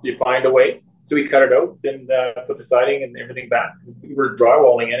it out. You find a way. So we cut it out and put the siding and everything back. We were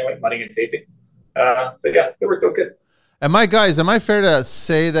drywalling anyway, mudding and taping. It worked out good. And am I fair to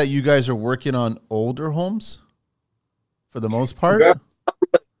say that you guys are working on older homes for the most part?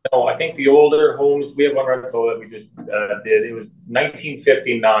 No, I think the older homes, we have one rental that we just did. It was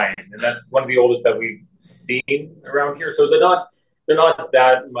 1959, and that's one of the oldest that we've seen around here. So they're not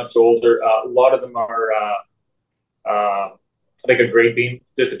that much older. A lot of them are like a grade beam,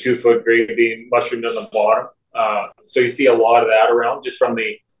 just a 2-foot grade beam, mushroomed on the bottom. So you see a lot of that around just from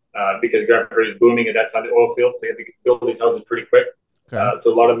the because Grand Prairie is booming at that time, the oil field, so they have to build these houses pretty quick. Okay.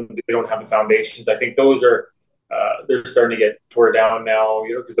 So a lot of them, they don't have the foundations. I think those are they're starting to get tore down now,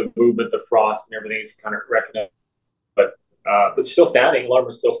 because the movement, the frost, and everything is kind of wrecking up. But still standing. A lot of them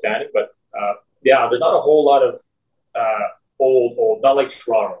are still standing. But there's not a whole lot of old, not like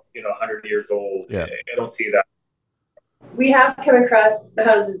Toronto, 100 years old. Yeah. I don't see that. We have come across the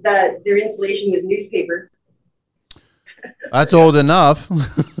houses that their insulation was newspaper. That's old enough.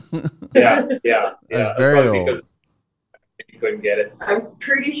 Yeah. That's very old. Because you couldn't get it. I'm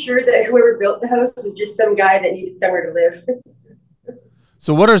pretty sure that whoever built the house was just some guy that needed somewhere to live.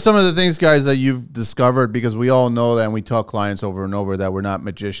 So what are some of the things, guys, that you've discovered? Because we all know that, and we tell clients over and over that we're not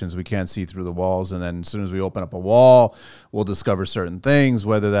magicians. We can't see through the walls. And then as soon as we open up a wall, we'll discover certain things,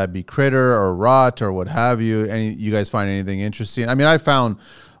 whether that be critter or rot or what have you. You guys find anything interesting? I mean, I found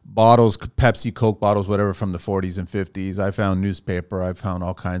bottles, Pepsi, Coke bottles, whatever, from the 40s and 50s. I found newspaper. I found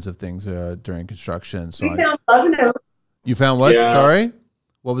all kinds of things during construction. So we found love notes. You found what? Yeah. Sorry?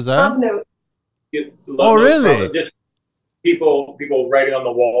 What was that? Love notes. Really? Just people writing on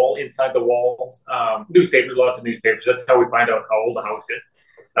the wall, inside the walls. Newspapers, lots of newspapers. That's how we find out how old the house is.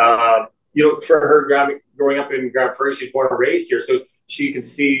 For her growing up in Grand Prairie, she's born and raised here, so she can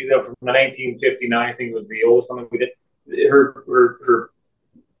see that from the 1959, I think it was the oldest one that we did. Her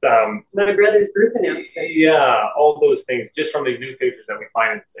my brother's birth announcement. Yeah, all those things just from these newspapers that we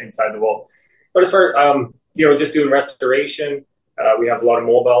find inside the wall. But as far just doing restoration, we have a lot of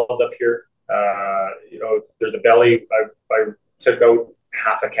mobiles up here. There's a belly. I took out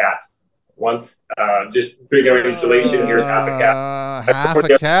half a cat once. Just bring out insulation. Here's half a cat. Half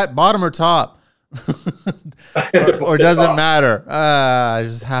a cat, bottom or top, or doesn't matter.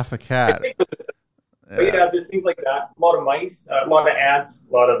 Just half a cat. But just things like that. A lot of mice, a lot of ants,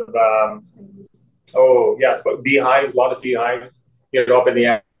 a lot of but beehives, a lot of beehives. Up in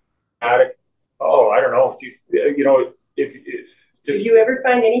the attic. Oh, I don't know. If you ever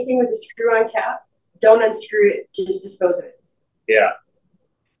find anything with a screw-on cap, don't unscrew it. Just dispose of it. Yeah.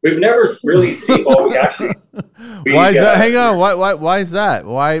 We've never really seen. Well, we actually. Why is that? Hang on. Why is that?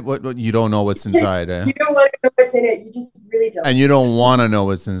 Why? What? You don't know what's inside, eh? You don't want to know what's in it. You just really don't. And you don't want to know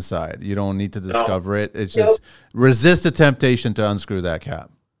what's inside. You don't need to discover it. It's just resist the temptation to unscrew that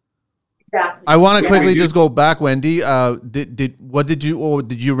cap. Exactly. I want to quickly just go back, Wendy. Did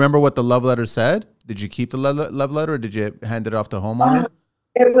you remember what the love letter said? Did you keep the love letter, or did you hand it off to homeowner?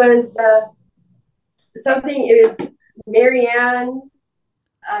 It was something. It was Marianne.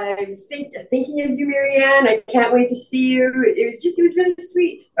 I was thinking of you, Marianne. I can't wait to see you. It was really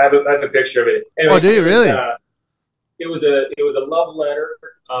sweet. I have a picture of it. Anyway, do you really? It was a love letter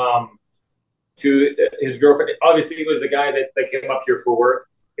to his girlfriend. Obviously, it was the guy that came up here for work.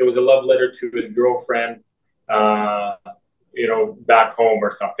 It was a love letter to his girlfriend, back home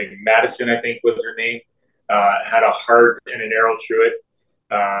or something. Madison, I think, was her name. Had a heart and an arrow through it.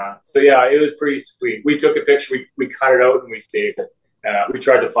 It was pretty sweet. We took a picture. We cut it out and we saved it. We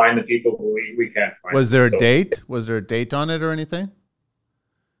tried to find the people, but we can't find. Was there a date? Was there a date on it or anything?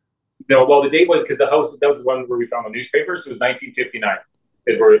 No. Well, the date was because the house, that was the one where we found the newspapers. So it was 1959.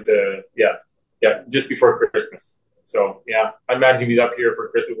 Is where just before Christmas. So yeah, I imagine he's up here for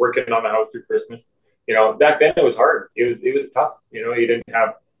Christmas, working on the house through Christmas. Back then it was hard. It was tough. You didn't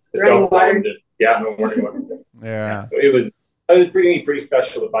have the cell phone. No running water. Yeah. So it was pretty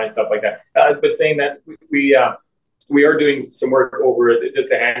special to find stuff like that. But saying that we are doing some work over just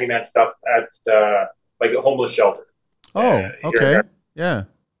the handyman stuff at like a homeless shelter. Oh, okay. Yeah.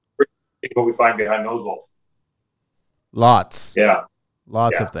 What we find behind those walls. Lots. Yeah.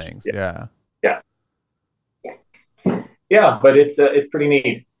 Lots of things. Yeah. Yeah, but it's pretty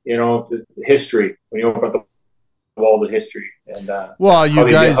neat. The history when you open up the wall, the history and how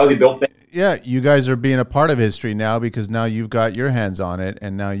they built things. Yeah, you guys are being a part of history now because now you've got your hands on it,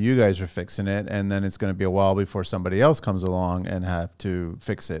 and now you guys are fixing it, and then it's going to be a while before somebody else comes along and have to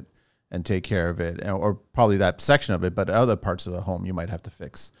fix it and take care of it, or probably that section of it, but other parts of the home you might have to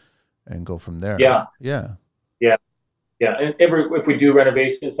fix and go from there. Yeah. And if we do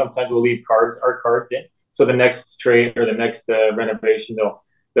renovations, sometimes we'll leave our cards in. So the next trade or the next renovation,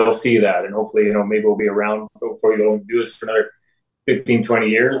 they'll see that, and hopefully, maybe we'll be around before we go and do this for another 15, 20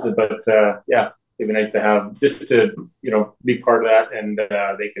 years. But it'd be nice to have just to be part of that, and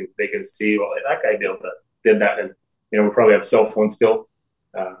they can see, well, that guy did that, and we probably have cell phones still.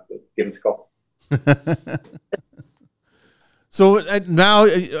 So give us a call. So now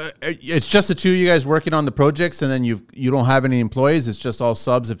it's just the two of you guys working on the projects, and then you don't have any employees. It's just all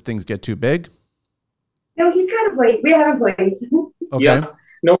subs if things get too big. No, he's got employees. We have employees. Okay. Yeah.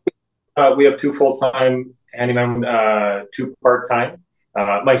 No, we have 2 full-time handyman, 2 part-time.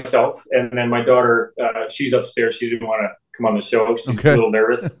 Myself, and then my daughter. She's upstairs. She didn't want to come on the show. She's a little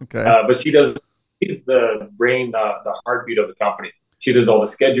nervous. Okay. But she's the brain, the heartbeat of the company. She does all the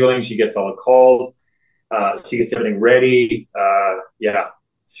scheduling. She gets all the calls. She gets everything ready.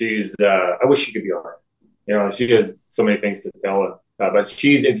 She's. I wish she could be on it. She has so many things to tell her. But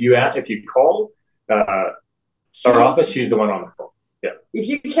if you call. Our office, she's the one on the phone. Yeah. If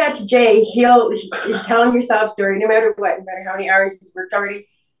you catch Jay, he'll tell him your sob story, no matter what, no matter how many hours he's worked already,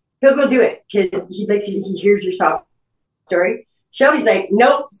 he'll go do it because he hears your sob story. Shelby's like,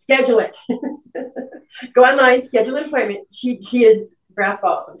 nope, schedule it. Go online, schedule an appointment. She is brass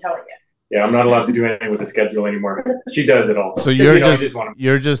balls, I'm telling you. Yeah, I'm not allowed to do anything with the schedule anymore. She does it all. So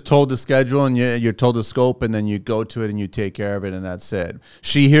you're just told to schedule, and you're told to scope, and then you go to it and you take care of it, and that's it.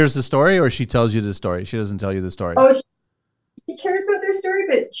 She hears the story, or she tells you the story. She doesn't tell you the story. Oh, she cares about their story,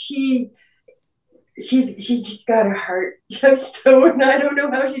 but she's just got a heart of stone. I don't know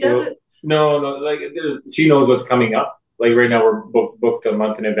how she does it. No, like she knows what's coming up. Like right now, we're booked a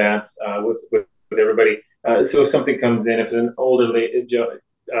month in advance with everybody. So if something comes in, if it's an older lady.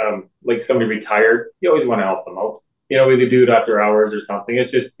 Like somebody retired, you always want to help them out. We could do it after hours or something.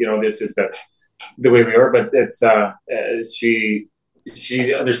 It's just, this is the way we are. But it's she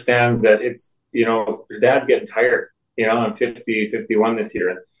understands that it's her dad's getting tired. I'm 50, 51 this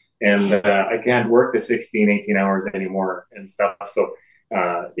year, and I can't work the 16, 18 hours anymore and stuff. So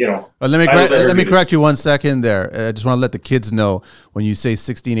let me correct you 1 second there. I just want to let the kids know when you say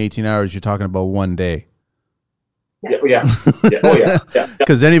 16, 18 hours, you're talking about one day. Yes. Yeah.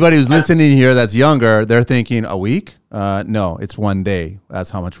 Because anybody who's listening here that's younger, they're thinking a week. No, it's one day. That's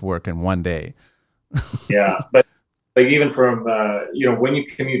how much work in one day. Yeah, but like even from when you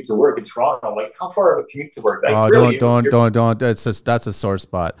commute to work in Toronto, like how far of a commute to work? Like, don't. That's a sore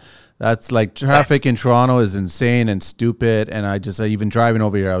spot. That's like traffic in Toronto is insane and stupid. And even driving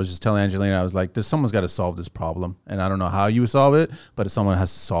over here, I was just telling Angelina, I was like, someone's got to solve this problem, and I don't know how you solve it, but if someone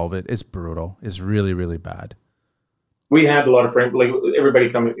has to solve it, it's brutal. It's really, really bad. we had a lot of friends, like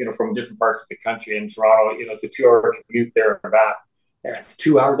everybody coming, from different parts of the country. In Toronto, it's a 2 hour commute there and back. And it's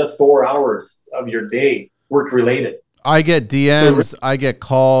 2 hours. That's 4 hours of your day work related. I get DMs, I get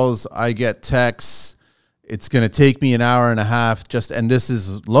calls, I get texts. It's going to take me an hour and a half and this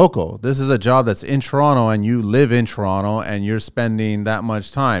is local. This is a job that's in Toronto and you live in Toronto and you're spending that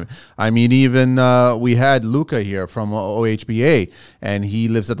much time. I mean, even we had Luca here from OHBA and he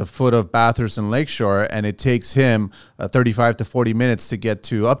lives at the foot of Bathurst and Lakeshore and it takes him 35 to 40 minutes to get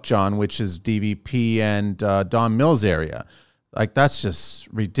to Upjohn, which is DVP and Don Mills area. Like, that's just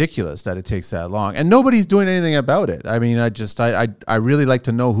ridiculous that it takes that long. And nobody's doing anything about it. I mean, I really like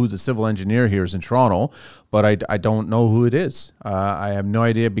to know who the civil engineer here is in Toronto, but I don't know who it is. I have no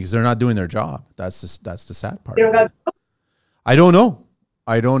idea because they're not doing their job. That's the sad part. I don't know.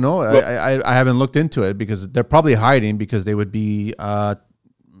 Well, I haven't looked into it because they're probably hiding because they would be,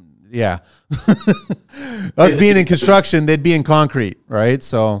 yeah. Us being in construction, they'd be in concrete, right?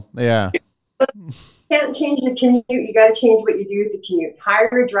 So, yeah. Can't change the commute. You got to change what you do with the commute. Hire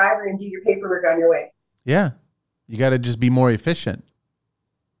a driver and do your paperwork on your way. Yeah, you got to just be more efficient.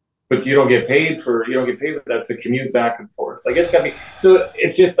 But you don't get paid for that to commute back and forth. Like, it's gotta be. So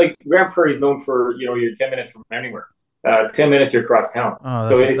it's just like Grand Prairie is known for you're 10 minutes from anywhere. 10 minutes you're across town. Oh,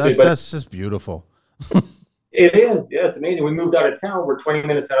 that's just beautiful. It is. Yeah, it's amazing. We moved out of town. We're 20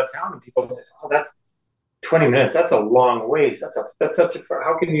 minutes out of town, and people say, "Oh, that's 20 minutes. That's a long ways. That's such a far.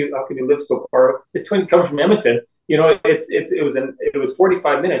 How can you live so far? It's 20 coming from Edmonton. It was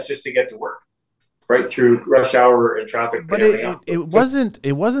 45 minutes just to get to work, right through rush hour and traffic. But it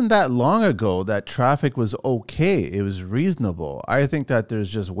wasn't that long ago that traffic was okay. It was reasonable. I think that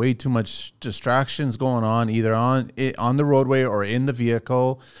there's just way too much distractions going on, either on the roadway or in the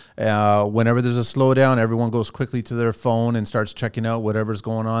vehicle. Whenever there's a slowdown, everyone goes quickly to their phone and starts checking out whatever's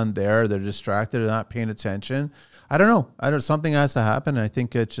going on there. They're distracted. They're not paying attention. I don't know. Something has to happen. I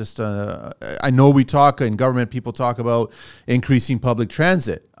think it's just, I know we talk in government, people talk about increasing public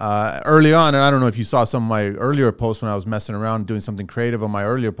transit. Early on, and I don't know if you saw some of my earlier posts when I was messing around doing something creative on my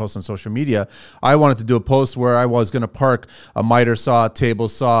earlier posts on social media, I wanted to do a post where I was going to park a miter saw, table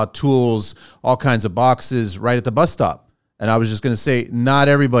saw, tools, all kinds of boxes right at the bus stop. And I was just going to say, not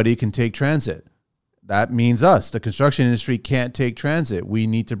everybody can take transit. That means us. The construction industry can't take transit. We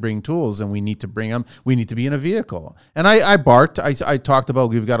need to bring tools and we need to bring them. We need to be in a vehicle. And I barked. I talked about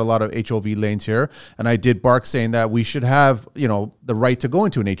we've got a lot of HOV lanes here. And I did bark saying that we should have, the right to go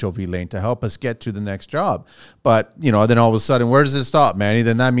into an HOV lane to help us get to the next job. But, then all of a sudden, where does it stop, Manny?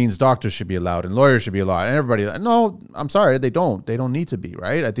 Then that means doctors should be allowed and lawyers should be allowed. And everybody, no, I'm sorry, they don't. They don't need to be,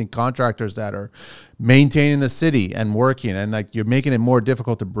 right? I think contractors that are maintaining the city and working and like you're making it more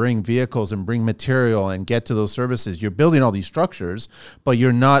difficult to bring vehicles and bring material and get to those services. You're building all these structures, but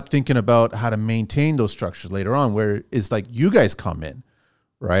you're not thinking about how to maintain those structures later on, where it's like you guys come in,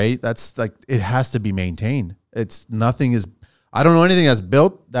 right? That's like, it has to be maintained. I don't know anything that's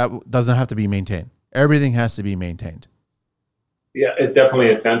built that doesn't have to be maintained. Everything has to be maintained. Yeah, it's definitely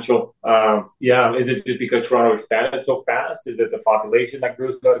essential. Is it just because Toronto expanded so fast? Is it the population that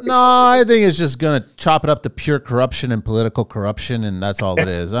grew so? No, I think it's just going to chop it up to pure corruption and political corruption, and that's all it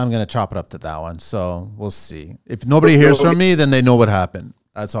is. I'm going to chop it up to that one. So we'll see. If nobody hears from me, then they know what happened.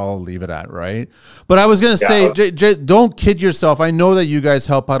 That's all I'll leave it at, right? But I was going to say, don't kid yourself. I know that you guys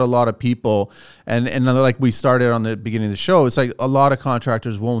help out a lot of people. And like we started on the beginning of the show, it's like a lot of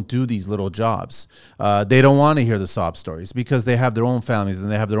contractors won't do these little jobs. They don't want to hear the sob stories because they have their own families and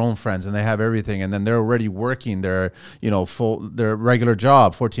they have their own friends and they have everything. And then they're already working their regular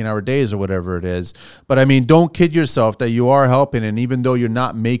job, 14-hour days or whatever it is. But I mean, don't kid yourself that you are helping. And even though you're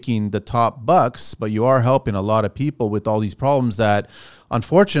not making the top bucks, but you are helping a lot of people with all these problems that,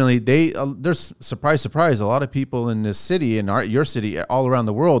 unfortunately, there's surprise, a lot of people in this city, in your city, all around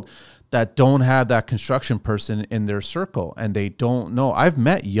the world, that don't have that construction person in their circle, and they don't know. I've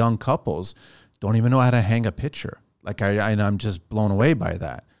met young couples don't even know how to hang a picture. Like I'm just blown away by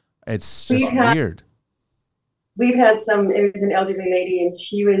that. It's just weird. We've had it was an elderly lady, and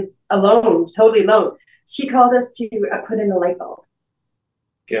she was alone, totally alone. She called us to put in a light bulb.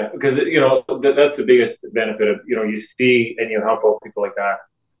 Yeah, because that's the biggest benefit of you see and you help out people like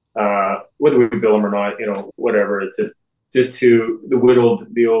that, whether we bill them or not, whatever. It's just to the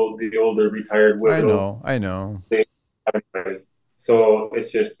older retired widow. I know. So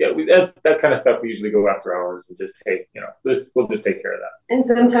it's just that's that kind of stuff we usually go after hours and just we'll just take care of that. And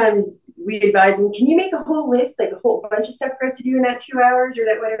sometimes we advise them, can you make a whole list, like a whole bunch of stuff for us to do in that 2 hours or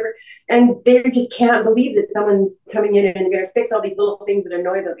that whatever? And they just can't believe that someone's coming in and going to fix all these little things that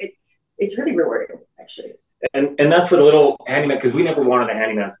annoy them. It's really rewarding, actually. And that's for the little handyman, because we never wanted the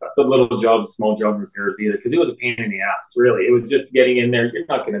handyman stuff, the little jobs, small job repairs either, because it was a pain in the ass. Really, it was just getting in there. You're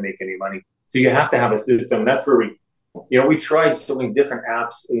not going to make any money, so you have to have a system. That's where we tried so many different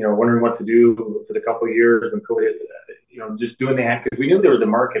apps. Wondering what to do for the couple of years when COVID. Just doing the hand, because we knew there was a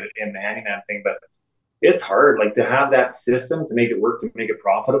market in the handyman thing, but it's hard, like, to have that system to make it work, to make it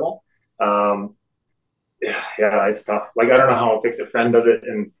profitable. Yeah, it's tough. Like, I don't know how I'll fix a friend of it,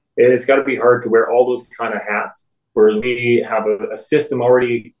 and it's got to be hard to wear all those kind of hats. Whereas we have a system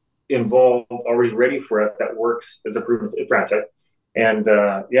already involved, already ready for us that works as a proven franchise. And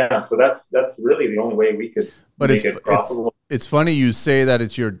so that's really the only way we could make it profitable. It's funny you say that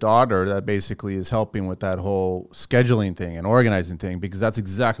it's your daughter that basically is helping with that whole scheduling thing and organizing thing, because that's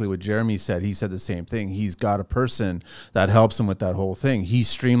exactly what Jeremy said. He said the same thing. He's got a person that helps him with that whole thing. He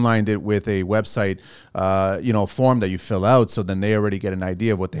streamlined it with a website, form that you fill out. So then they already get an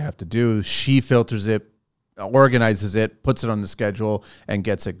idea of what they have to do. She filters it, organizes it, puts it on the schedule, and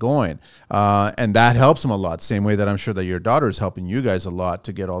gets it going. And that helps him a lot. Same way that I'm sure that your daughter is helping you guys a lot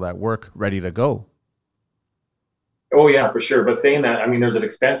to get all that work ready to go. Oh yeah, for sure. But saying that, I mean, there's an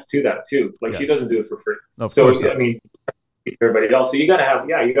expense to that too. Like, yes. She doesn't do it for free. Of course not. I mean, everybody else. So you got to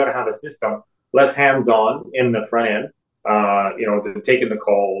have a system, less hands-on in the front end. Taking the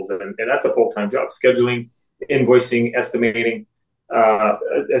calls, and that's a full-time job. Scheduling, invoicing, estimating.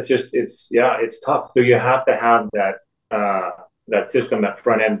 It's tough. So you have to have that system, that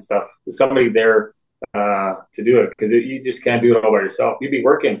front end stuff, somebody there to do it, because you just can't do it all by yourself. You'd be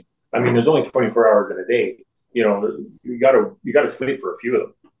working. I mean, there's only 24 hours in a day. You gotta sleep for a few of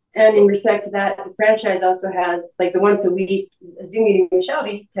them. And in respect to that, the franchise also has, like, the once a week Zoom meeting with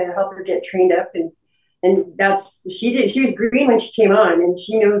Shelby to help her get trained up, and she was green when she came on, and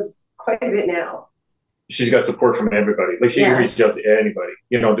she knows quite a bit now. She's got support from everybody. Like, she can reach out to anybody,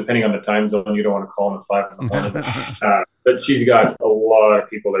 depending on the time zone. You don't want to call them at 5 in the morning. But she's got a lot of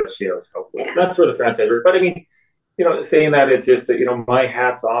people that she has help with. Yeah. That's for the franchise. But I mean, saying that, it's just that, my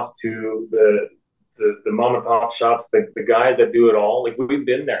hat's off to the mom and pop shops, the guys that do it all. Like, we've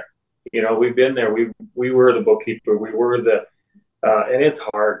been there. We've been there. We were the bookkeeper. We were and it's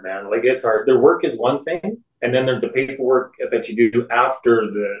hard, man. Like, it's hard. Their work is one thing, and then there's the paperwork that you do after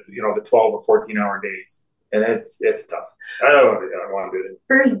the 12 or 14-hour days, and it's tough. I don't want to do it.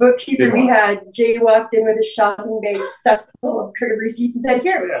 First bookkeeper we had, Jay walked in with a shopping bag stuffed full of receipts and said,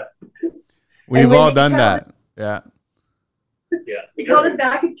 "Here." Yeah. We've all done that. Yeah. Yeah. He called us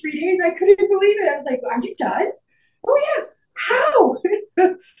back in 3 days. I couldn't believe it. I was like, "Are you done?" "Oh yeah." "How?"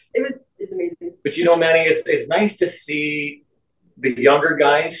 It's amazing. But Manny, it's nice to see the younger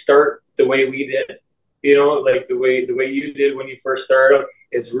guys start the way we did. Like the way you did when you first started.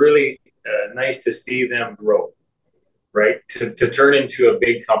 It's really nice to see them grow, right? To turn into a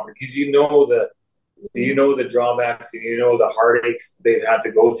big company, because the drawbacks, and the heartaches they've had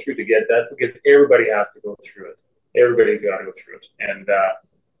to go through to get that, because everybody has to go through it. Everybody's got to go through it, and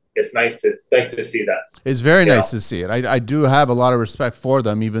it's nice to see that. It's very nice to see it. I do have a lot of respect for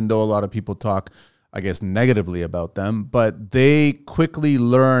them, even though a lot of people talk, I guess, negatively about them. But they quickly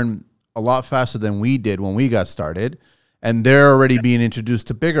learn a lot faster than we did when we got started, and they're already being introduced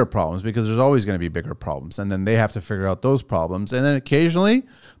to bigger problems, because there's always going to be bigger problems, and then they have to figure out those problems. And then occasionally,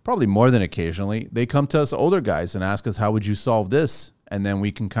 probably more than occasionally, they come to us older guys and ask us, "How would you solve this?" And then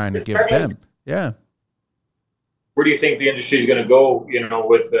we can kind of give them, Where do you think the industry is going to go,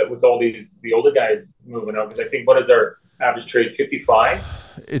 with all the older guys moving up? Because I think, what is our average trade, 55?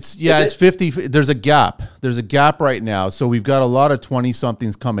 It's 50. There's a gap. There's a gap right now. So we've got a lot of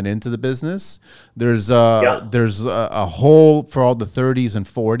 20-somethings coming into the business. There's a hole for all the 30s and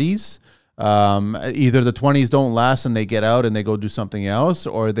 40s. Either the 20s don't last and they get out and they go do something else,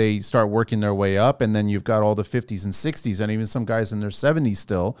 or they start working their way up, and then you've got all the 50s and 60s, and even some guys in their 70s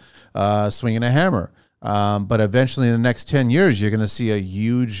still swinging a hammer. But eventually in the next 10 years, you're going to see a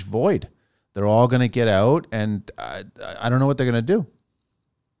huge void. They're all going to get out, and I don't know what they're going to do.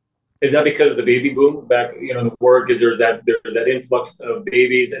 Is that because of the baby boom back, the war? Because there's that influx of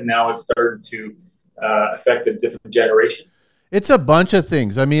babies, and now it's starting to affect the different generations. It's a bunch of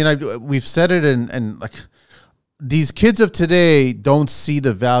things. I mean, we've said it, and like, these kids of today don't see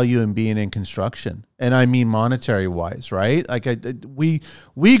the value in being in construction. And I mean monetary wise, right? Like,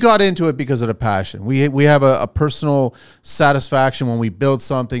 we got into it because of the passion. We have a personal satisfaction when we build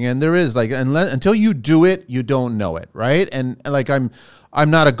something, and there is, like, until you do it, you don't know it, right? And like, I'm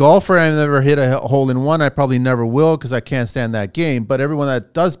not a golfer. I've never hit a hole in one. I probably never will, because I can't stand that game. But everyone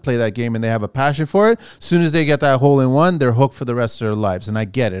that does play that game and they have a passion for it, as soon as they get that hole in one, they're hooked for the rest of their lives. And I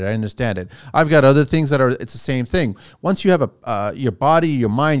get it. I understand it. I've got other things it's the same thing. Once you have your body, your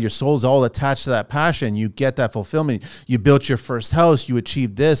mind, your soul's all attached to that passion, passion, you get that fulfillment. You built your first house, you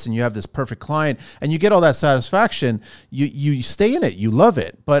achieved this, and you have this perfect client, and you get all that satisfaction. You stay in it, you love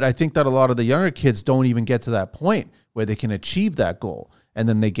it. But I think that a lot of the younger kids don't even get to that point where they can achieve that goal, and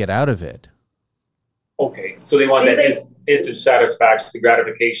then they get out of it. Okay, so they want that instant satisfaction, the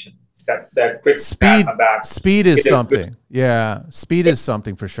gratification, that quick speed. Back. Speed is something. Yeah, speed is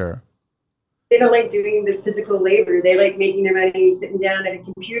something for sure. They don't like doing the physical labor. They like making their money sitting down at a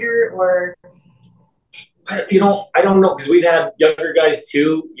computer or. I don't know, because we've had younger guys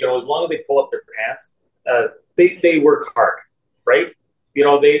too. As long as they pull up their pants, they work hard, right?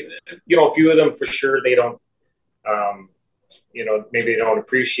 A few of them for sure they don't. Maybe they don't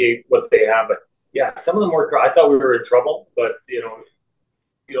appreciate what they have, but yeah, some of them work hard. I thought we were in trouble, but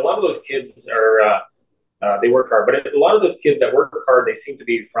a lot of those kids are they work hard. But a lot of those kids that work hard, they seem to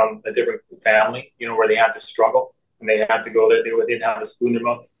be from a different family, where they had to struggle and they had to go there. They didn't have a spoon in their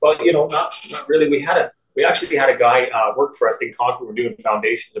mouth. Well, not really. We actually had a guy work for us in Concord. We're doing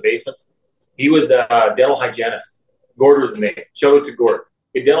foundations of basements. He was a dental hygienist. Gord was the name. Shout out to Gord.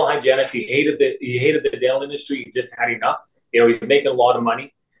 A dental hygienist. He hated the dental industry. He just had enough. He's making a lot of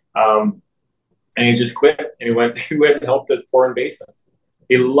money. And he just quit, and he went and helped us pour in basements.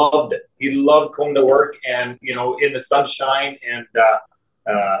 He loved it. He loved coming to work and, in the sunshine, and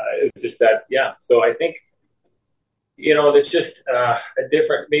it's just that, yeah. So I think, it's just a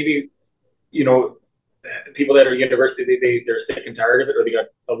different, maybe, people that are university, they're sick and tired of it, or they got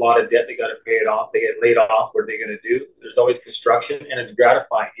a lot of debt, they got to pay it off, they get laid off, what are they going to do? There's always construction, and it's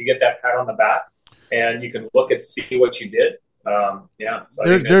gratifying. You get that pat on the back, and you can look and see what you did. Yeah.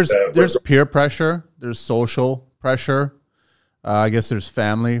 So there's peer pressure. There's social pressure. I guess there's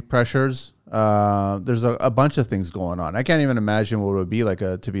family pressures. There's a bunch of things going on. I can't even imagine what it would be like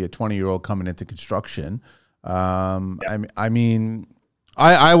to be a 20-year-old coming into construction. I mean,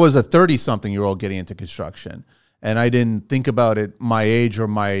 I was a 30-something-year-old getting into construction, and I didn't think about it my age or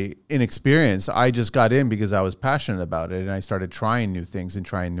my inexperience. I just got in because I was passionate about it, and I started trying new things and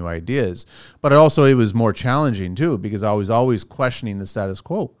trying new ideas. But it was more challenging too, because I was always questioning the status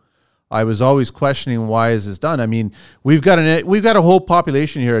quo. I was always questioning, why is this done? I mean, we've got a whole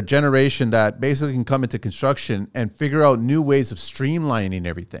population here, a generation that basically can come into construction and figure out new ways of streamlining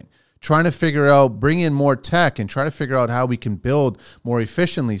everything, trying to figure out, bring in more tech and try to figure out how we can build more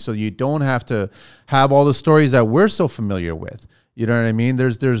efficiently so you don't have to have all the stories that we're so familiar with. You know what I mean?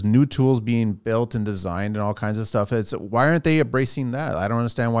 There's new tools being built and designed and all kinds of stuff. Why aren't they embracing that? I don't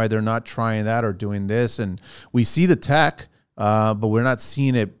understand why they're not trying that or doing this. And we see the tech, but we're not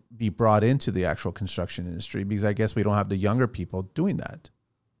seeing it be brought into the actual construction industry, because I guess we don't have the younger people doing that.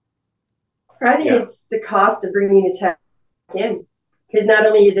 I think it's the cost of bringing the tech in, because not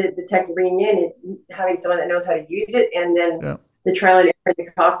only is it the tech you're bringing in, it's having someone that knows how to use it, and then the trial and error, the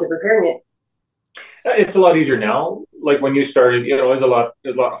cost of repairing it. It's a lot easier now. Like when you started, it was a lot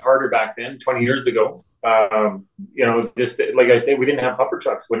harder back then, 20 years ago. Just like I say, we didn't have pumper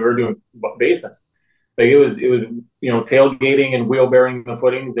trucks when we were doing basements. Like it was tailgating and wheel bearing the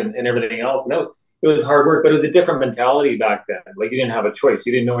footings and everything else. And it was hard work, but it was a different mentality back then. Like you didn't have a choice.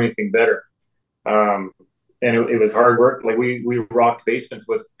 You didn't know anything better. And it was hard work. Like we rocked basements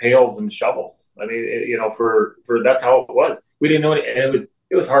with pails and shovels. I mean, for that's how it was. We didn't know and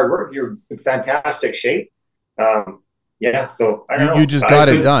it was hard work. You're in fantastic shape. So I don't know. You just got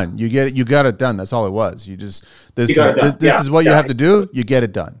it done. You got it done. That's all it was. This is what you have to do. You get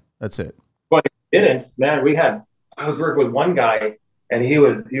it done. That's it. But didn't, man. I was working with one guy, and I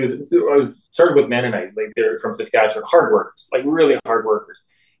was started with Mennonites, like they're from Saskatchewan, hard workers, like really hard workers.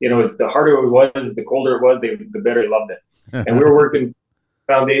 The harder it was, the colder it was, the better he loved it. And we were working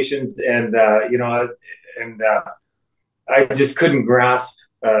foundations, and I just couldn't grasp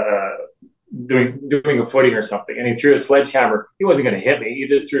doing a footing or something. And he threw a sledgehammer. He wasn't going to hit me. He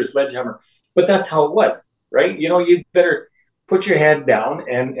just threw a sledgehammer. But that's how it was, right? You better put your head down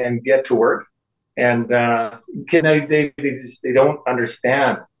and get to work. And kids, they don't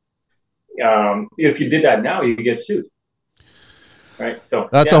understand. If you did that now, you get sued. Right. So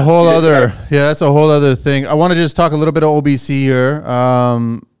that's a whole other thing. I want to just talk a little bit of OBC here.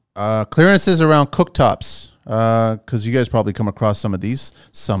 Clearances around cooktops. Because you guys probably come across some of these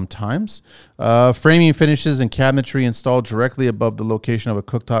sometimes. Framing finishes and cabinetry installed directly above the location of a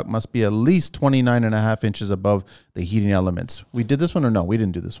cooktop must be at least 29.5 inches above the heating elements. We did this one or no? We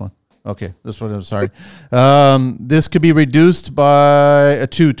didn't do this one. Okay, this one, I'm sorry. This could be reduced by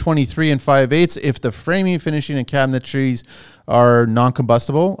to 23 and 5/8 if the framing, finishing, and cabinetries are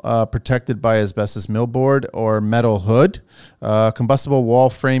non-combustible, protected by asbestos millboard or metal hood. Combustible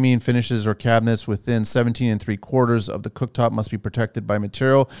wall framing, finishes, or cabinets within 17 3/4 of the cooktop must be protected by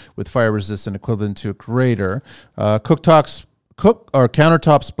material with fire resistant equivalent to a greater. Countertop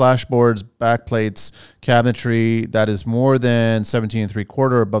splashboards, backplates, cabinetry that is more than 17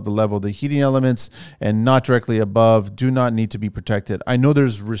 3/4 above the level of the heating elements and not directly above do not need to be protected. I know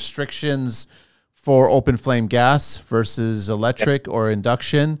there's restrictions for open flame gas versus electric or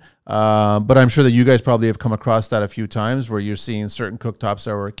induction, but I'm sure that you guys probably have come across that a few times where you're seeing certain cooktops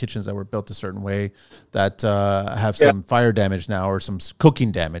or kitchens that were built a certain way that have some fire damage now, or some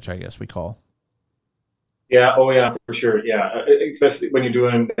cooking damage, I guess we call. Yeah. Oh, yeah, for sure. Yeah. Especially when you're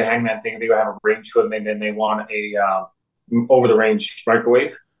doing the hangman thing, they have a range hood and then they want a over the range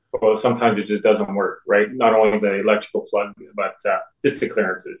microwave. Well, sometimes it just doesn't work, right? Not only the electrical plug, but just the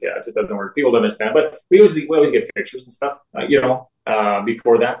clearances. Yeah, it just doesn't work. People don't understand, but we always get pictures and stuff,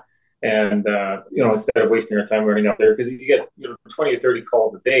 before that. And, instead of wasting your time running up there, because you get 20 or 30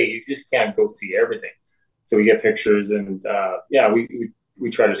 calls a day, you just can't go see everything. So we get pictures and,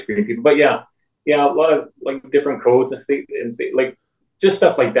 we try to screen people. But yeah, a lot of like different codes and like just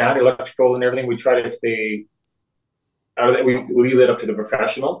stuff like that, electrical and everything. We try to stay out of that. We leave it up to the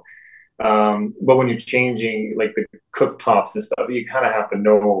professionals. But when you're changing like the cooktops and stuff, you kind of have to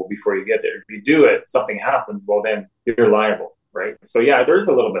know before you get there. If you do it, something happens, well, then you're liable, right? So yeah, there's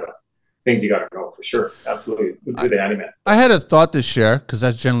a little bit of things you got to know for sure. Absolutely. I had a thought to share because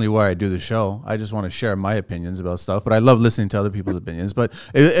that's generally why I do the show. I just want to share my opinions about stuff, but I love listening to other people's opinions. But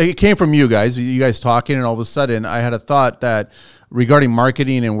it came from you guys talking, and all of a sudden I had a thought that regarding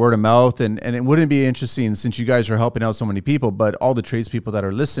marketing and word of mouth, and it wouldn't be interesting since you guys are helping out so many people, but all the tradespeople that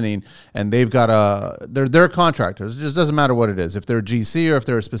are listening and they've got they're contractors. It just doesn't matter what it is. If they're GC or if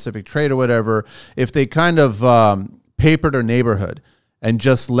they're a specific trade or whatever, if they kind of papered their neighborhood and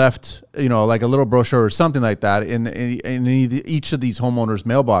just left, like a little brochure or something like that in each of these homeowners'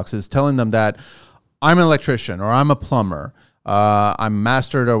 mailboxes telling them that I'm an electrician or I'm a plumber, I'm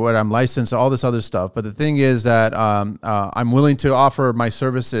mastered or what, I'm licensed, all this other stuff. But the thing is that I'm willing to offer my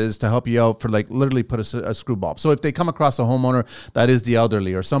services to help you out for like literally put a screw bulb. So if they come across a homeowner that is the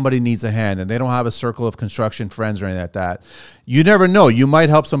elderly or somebody needs a hand and they don't have a circle of construction friends or anything like that, you never know. You might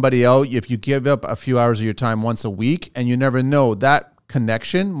help somebody out if you give up a few hours of your time once a week, and you never know that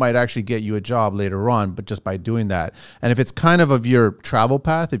connection might actually get you a job later on, but just by doing that. And if it's kind of your travel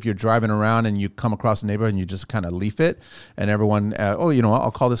path, if you're driving around and you come across a neighborhood and you just kind of leaf it and everyone,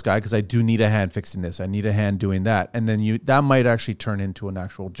 I'll call this guy because I do need a hand fixing this. I need a hand doing that. And then that might actually turn into an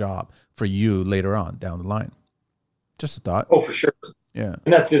actual job for you later on down the line. Just a thought. Oh, for sure. Yeah.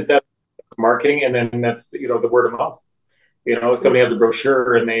 And that's marketing. And then that's, the word of mouth. Somebody has a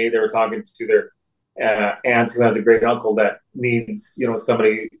brochure and they were talking to their aunt who has a great uncle that needs,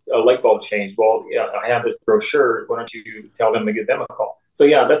 somebody, a light bulb change. Well, yeah, I have this brochure. Why don't you tell them to give them a call? So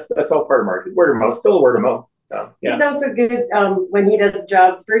yeah, that's all part of marketing. Word of mouth, still a word of mouth. Yeah. It's also good when he does a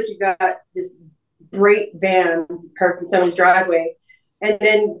job. First, you got this great van parked in someone's driveway, and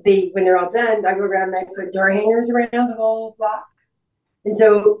then when they're all done, I go around and I put door hangers around the whole block, and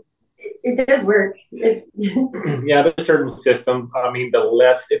so it does work. Yeah, there's a certain system. I mean,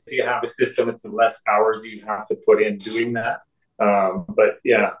 if you have a system, it's the less hours you have to put in doing that. But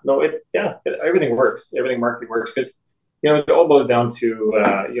yeah, no, everything works. Everything marketing works because, it all boils down to,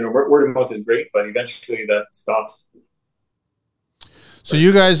 word of mouth is great, but eventually that stops. So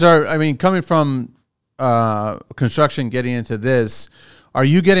you guys are, coming from construction, getting into this, are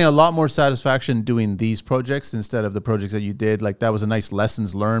you getting a lot more satisfaction doing these projects instead of the projects that you did? Like that was a nice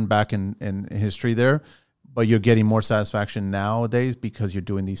lessons learned back in history there, but you're getting more satisfaction nowadays because you're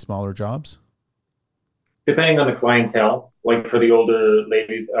doing these smaller jobs? Depending on the clientele, like for the older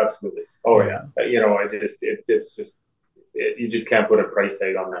ladies, absolutely. Oh yeah. You just can't put a price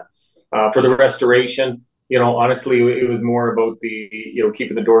tag on that. For the restoration, honestly, it was more about the,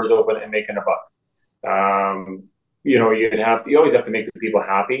 keeping the doors open and making a buck. You always have to make the people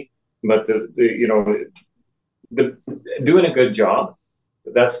happy, but the doing a good job,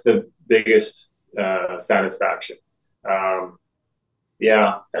 that's the biggest satisfaction.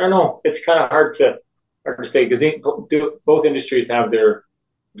 Yeah, I don't know. It's kind of hard to say because both industries have their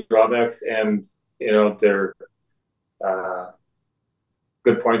drawbacks and their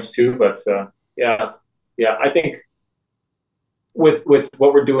good points too. But yeah, I think with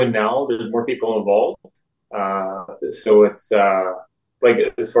what we're doing now, there's more people involved. So it's like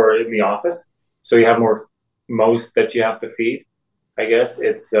as far in the office, so you have more mouths that you have to feed. I guess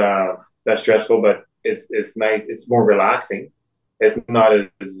it's that's stressful, but it's nice. It's more relaxing. It's not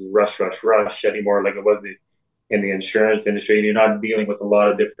as rush anymore like it was in the insurance industry. You're not dealing with a lot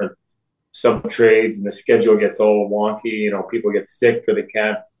of different sub trades, and the schedule gets all wonky. You know, people get sick or they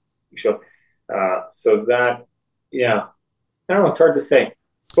can't show. So that, yeah, I don't know. It's hard to say.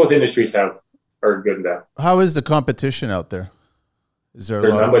 Both industries are good and bad. How is the competition out there? Is there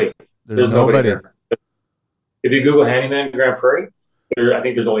There's nobody. There's nobody. There. If you Google Handyman Grand Prairie, I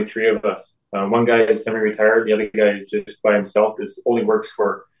think there's only three of us. One guy is semi-retired. The other guy is just by himself. This only works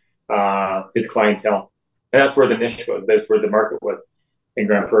for his clientele, and that's where the niche was. That's where the market was in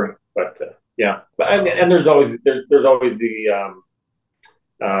Grand Prairie. But yeah, and there's always the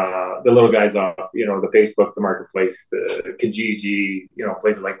little guys off, you know, the Facebook, the marketplace, the Kijiji, you know,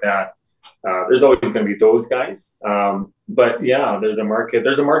 places like that. There's always going to be those guys. But yeah, there's a market.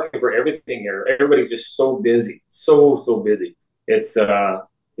 There's a market for everything here. Everybody's just so busy, so busy. It's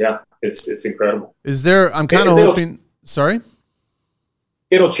yeah, it's incredible. Is there? I'm kind of hoping. Sorry.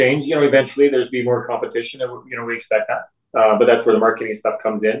 It'll change. You know, eventually there's be more competition, and you know we expect that. But that's where the marketing stuff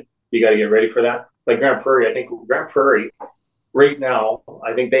comes in. You got to get ready for that. Like Grand Prairie, I think Grand Prairie right now,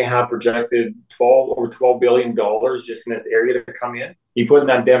 I think they have projected over $12 billion just in this area to come in. You put in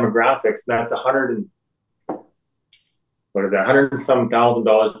that demographics, that's $100 and some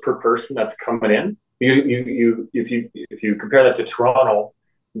 $1,000 per person that's coming in. If you compare that to Toronto,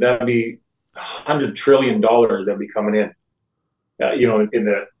 that'd be $100 trillion that'd be coming in. You know, in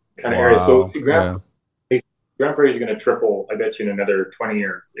the kind of area. So Grand Prairie is going to triple, I bet you, in another 20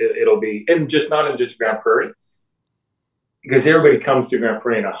 years. It'll be, and just not in just Grand Prairie, because everybody comes to Grand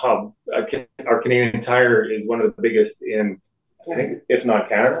Prairie in a hub. Our Canadian Tire is one of the biggest in, I think, if not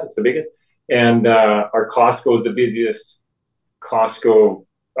Canada, it's the biggest. And our Costco is the busiest Costco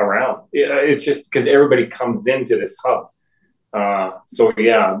around. It's just because everybody comes into this hub. So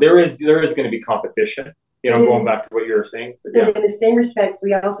yeah, there is going to be competition. You know, going back to what you were saying. Yeah. In the same respects,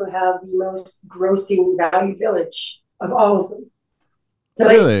 we also have the most grossing value village of all of them. So,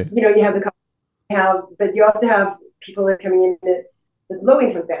 really? Like, you know, you have but you also have people that are coming in with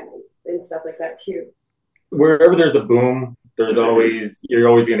low-income families and stuff like that too. Wherever there's a boom, you're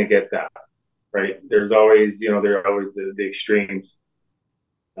always going to get that, right? There's always, you know, there are always the extremes.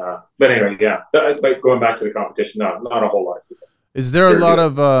 But anyway, yeah. But going back to the competition, not a whole lot of people. Is there a lot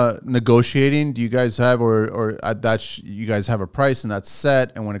of negotiating? Do you guys have, or you guys have a price and that's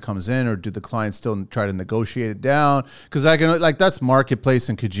set, and when it comes in, or do the clients still try to negotiate it down? Because that's marketplace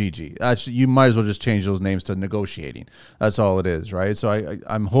and Kijiji. Actually, you might as well just change those names to negotiating. That's all it is, right? So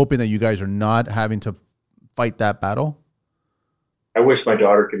I'm hoping that you guys are not having to fight that battle. I wish my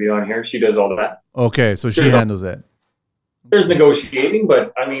daughter could be on here. She does all that. Okay, so she handles it. There's negotiating,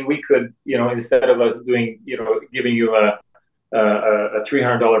 but I mean, we could, you know, instead of us doing, you know, giving you a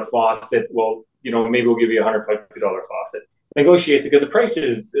 $300 faucet, well, you know, maybe we'll give you a $150 faucet. Negotiate, because the price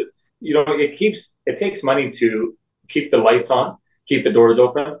is, you know, it takes money to keep the lights on, keep the doors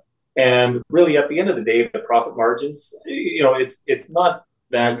open, and really at the end of the day, the profit margins, you know, it's not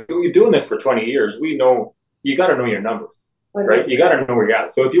that you're doing this for 20 years. We know you got to know your numbers, right? You got to know where you're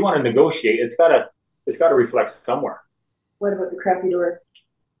at. So if you want to negotiate, it's got to reflect somewhere. What about the crappy door?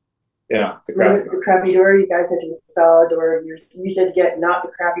 Yeah, the crappy door. You guys had to install a door. You said to get not the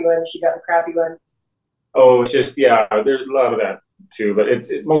crappy one. She got the crappy one. Oh, it's just, yeah, there's a lot of that too, but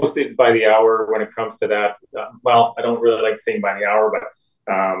it mostly by the hour when it comes to that. Well, I don't really like saying by the hour, but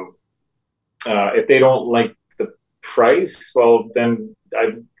if they don't like the price, well, then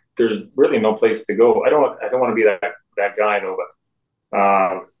there's really no place to go. I don't want to be that guy though,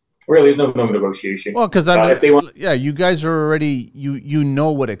 but really, there's no negotiation. Well, because you guys are already you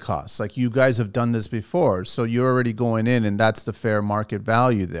know what it costs. Like, you guys have done this before, so you're already going in, and that's the fair market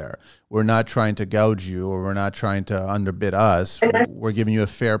value there. We're not trying to gouge you, or we're not trying to underbid us. We're giving you a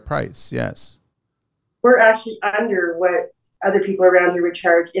fair price. Yes, we're actually under what other people around here would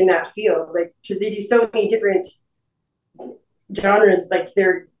charge in that field, like, because they do so many different genres. Like,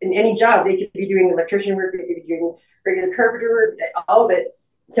 they're in any job, they could be doing electrician work, they could be doing regular carpenter work, all of it.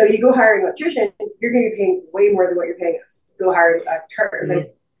 So you go hire an electrician, you're going to be paying way more than what you're paying us. Go hire a carpenter.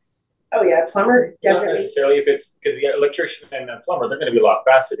 Like, oh yeah, plumber, definitely. Not necessarily, if it's because the electrician and the plumber, they're going to be a lot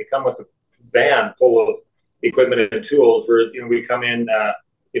faster. They come with a van full of equipment and tools, whereas, you know, we come in,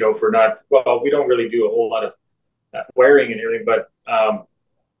 you know, we don't really do a whole lot of wiring and everything, but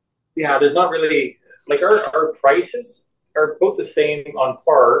yeah, there's not really, like, our prices are both the same on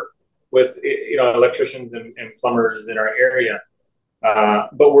par with, you know, electricians and plumbers in our area.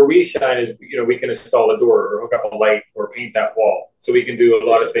 But where we shine is, you know, we can install a door or hook up a light or paint that wall. So we can do a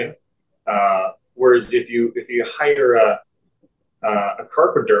lot of things. Whereas if you hire a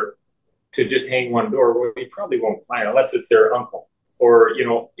carpenter to just hang one door, well, you probably won't find, unless it's their uncle, or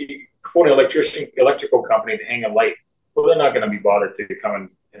quote an electrical company to hang a light. Well, they're not going to be bothered to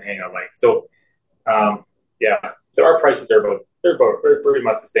come and hang a light. So so our prices are they're pretty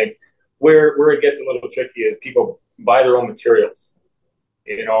much the same. Where it gets a little tricky is people buy their own materials.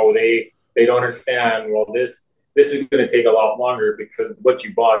 They don't understand. Well, this is going to take a lot longer because what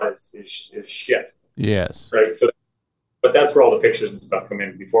you bought is shit. Yes. Right. So, but that's where all the pictures and stuff come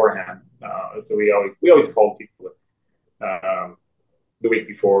in beforehand. So we always call people the week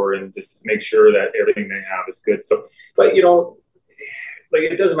before and just make sure that everything they have is good. So, but like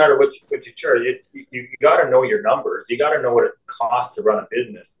it doesn't matter what you charge. You got to know your numbers. You got to know what it costs to run a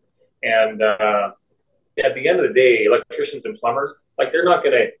business. And at the end of the day, electricians and plumbers, like they're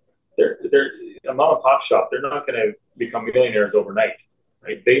a mom and pop shop. They're not going to become millionaires overnight,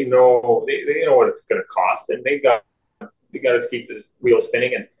 right? They know what it's going to cost, and they got to keep the wheel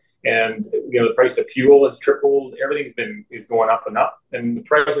spinning. And the price of fuel has tripled. Everything's is going up and up, and the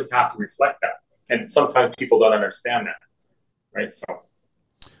prices have to reflect that. And sometimes people don't understand that, right? So,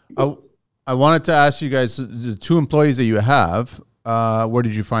 I wanted to ask you guys, the 2 employees that you have, where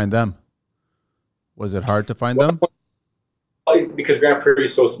did you find them? Was it hard to find them? Because Grand Prairie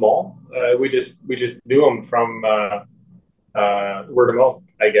is so small, we just do them from word of mouth,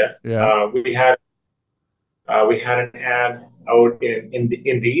 I guess. Yeah. We had an ad out in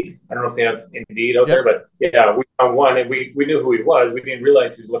Indeed. I don't know if they have Indeed out there, but yeah, we found one, and we knew who he was. We didn't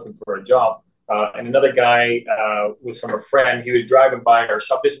realize he was looking for a job. And another guy was from a friend. He was driving by our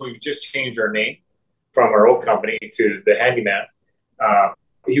shop. We just changed our name from our old company to the Handyman.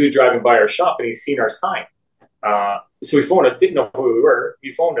 He was driving by our shop, and he's seen our sign. So he phoned us, didn't know who we were.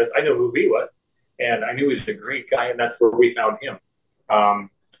 He phoned us. I knew who he was, and I knew he was a great guy, and that's where we found him.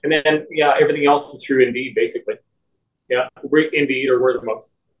 And then, everything else is through Indeed, basically. Yeah, Indeed or word of mouth.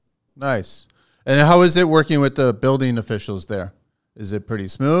 Nice. And how is it working with the building officials there? Is it pretty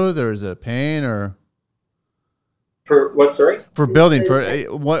smooth, or is it a pain, or? For what, sorry? For building,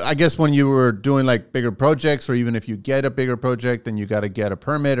 I guess when you were doing like bigger projects, or even if you get a bigger project, then you got to get a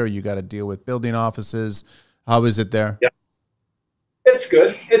permit, or you got to deal with building offices. How is it there? Yeah, it's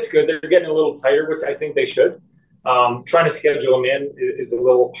good. They're getting a little tighter, which I think they should. Trying to schedule them in is a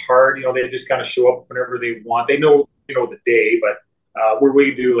little hard. They just kind of show up whenever they want. They know, the day, but where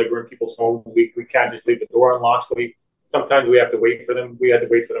we do, like we're in people's homes, we can't just leave the door unlocked. So sometimes we have to wait for them. We had to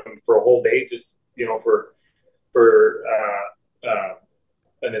wait for them for a whole day, just for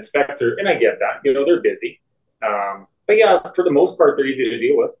an inspector. And I get that. They're busy. But yeah, for the most part, they're easy to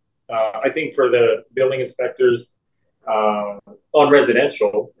deal with. I think for the building inspectors on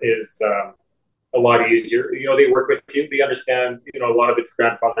residential is a lot easier. They work with you. They understand, a lot of it's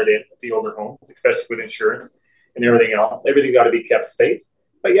grandfathered in with the older homes, especially with insurance and everything else. Everything's got to be kept safe.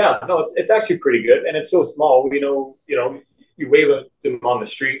 But yeah, no, it's actually pretty good. And it's so small. You wave at them on the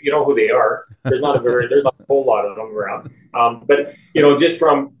street, you know who they are. There's not a whole lot of them around. But just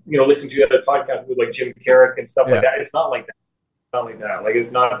from, listening to other podcasts with like Jim Carrick and stuff like that, it's not like that. Not like that. Like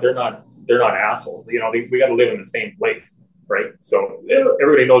they're not assholes. We got to live in the same place, right? So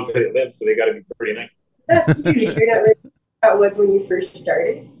everybody knows where they live, so they got to be pretty nice. That's huge. You're not really that was when you first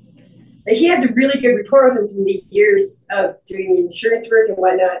started. Like, he has a really good rapport with them from the years of doing the insurance work and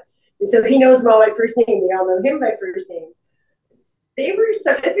whatnot, and so he knows them all by first name. They all know him by first name. They were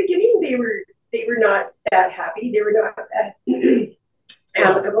at the beginning. They were not that happy. They were not that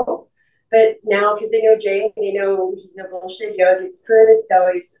amicable. But now, because they know Jay, they know he's no bullshit. He always gets permits,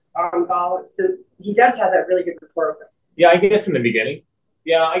 so he's on ball. So he does have that really good rapport with them. Yeah, I guess in the beginning.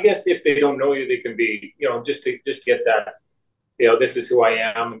 Yeah, I guess if they don't know you, they can be, just get that, this is who I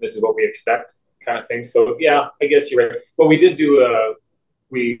am and this is what we expect kind of thing. So yeah, I guess you're right. But we did do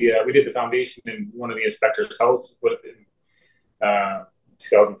we did the foundation in one of the inspectors' house with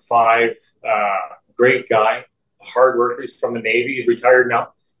 2005. Great guy, hard worker. He's from the Navy. He's retired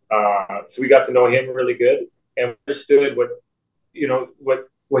now. So we got to know him really good and understood what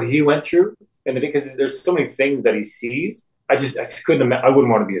he went through. And because there's so many things that he sees, I just couldn't imagine. I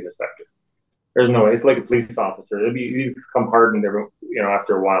wouldn't want to be an inspector. There's no way. It's like a police officer. You become hardened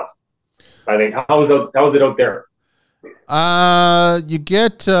after a while. I think. How is it out there? You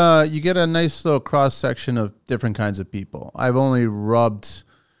get a nice little cross section of different kinds of people. I've only rubbed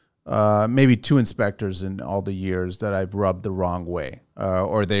maybe 2 inspectors in all the years that I've rubbed the wrong way,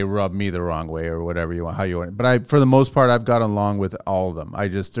 or they rub me the wrong way, or whatever how you want. But for the most part, I've got along with all of them.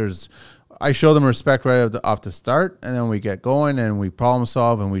 I show them respect right off the start, and then we get going and we problem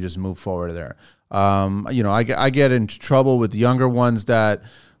solve and we just move forward there. I get into trouble with younger ones that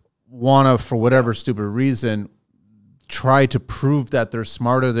want to, for whatever stupid reason, try to prove that they're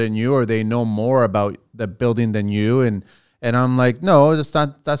smarter than you or they know more about the building than you. And I'm like, no, that's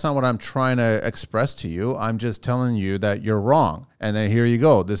not what I'm trying to express to you. I'm just telling you that you're wrong. And then here you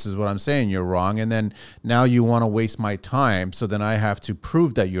go. This is what I'm saying. You're wrong. And then now you want to waste my time. So then I have to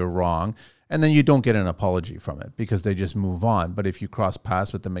prove that you're wrong. And then you don't get an apology from it because they just move on. But if you cross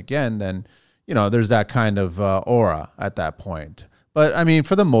paths with them again, then, there's that kind of aura at that point. But I mean,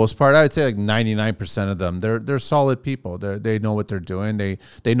 for the most part, I would say like 99% of them, they're solid people. They know what they're doing. They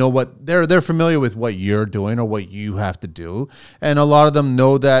know what they're familiar with what you're doing or what you have to do. And a lot of them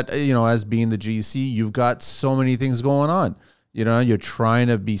know that, as being the GC, you've got so many things going on. You're trying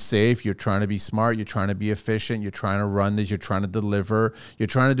to be safe. You're trying to be smart. You're trying to be efficient. You're trying to run this. You're trying to deliver. You're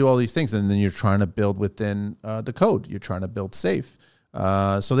trying to do all these things. And then you're trying to build within the code. You're trying to build safe.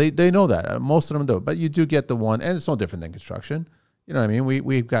 So they know that. Most of them do. But you do get the one, and it's no different than construction. You know what I mean?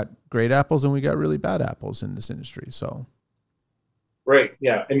 We've got great apples and we got really bad apples in this industry. So, right,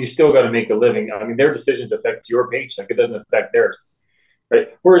 yeah, and you still got to make a living. I mean, their decisions affect your paycheck; it doesn't affect theirs,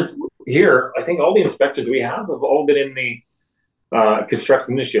 right? Whereas here, I think all the inspectors we have all been in the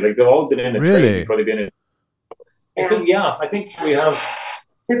construction industry. Like they've all been in the trade before they've been in. I think we have.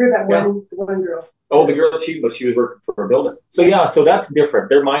 Except for that one girl. Oh, the girl, she was working for a builder. So so that's different.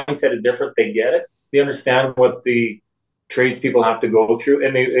 Their mindset is different. They get it. They understand what the tradespeople have to go through,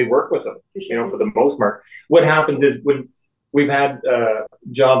 and they work with them, for the most part. What happens is when we've had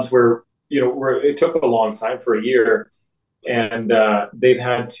jobs where it took a long time, for a year, and they've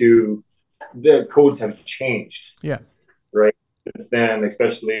had to, the codes have changed. Yeah. Right. Since then,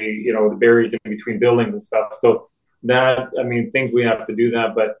 especially, the barriers in between buildings and stuff. So things we have to do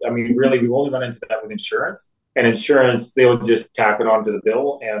that. But really, we've only run into that with insurance. And insurance, they would just tack it onto the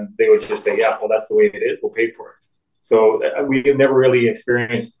bill and they would just say, yeah, well, that's the way it is. We'll pay for it. So we've never really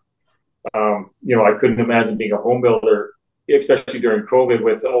experienced, I couldn't imagine being a home builder, especially during COVID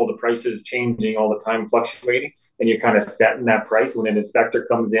with all the prices changing all the time, fluctuating, and you're kind of setting that price when an inspector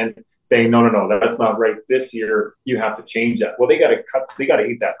comes in saying, no, that's not right. This year you have to change that. Well, they got to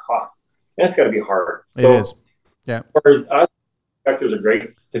eat that cost. That's got to be hard. It is. Yeah. Whereas us, inspectors are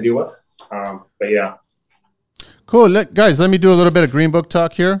great to deal with. But yeah. Cool. Guys, let me do a little bit of Green Book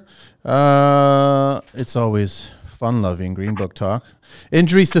talk here. It's always fun-loving Green Book talk.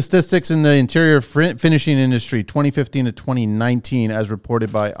 Injury statistics in the interior finishing industry 2015 to 2019 as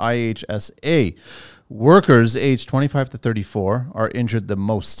reported by IHSA. Workers aged 25 to 34 are injured the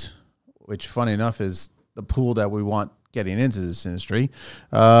most, which funny enough is the pool that we want getting into this industry,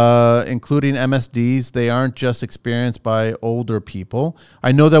 including MSDs. They aren't just experienced by older people.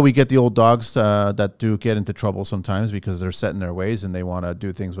 I know that we get the old dogs that do get into trouble sometimes because they're set in their ways and they want to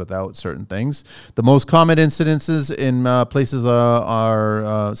do things without certain things. The most common incidences in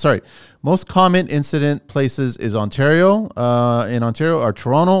most common incident places is Ontario. In Ontario are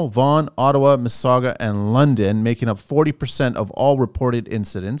Toronto, Vaughan, Ottawa, Mississauga, and London, making up 40% of all reported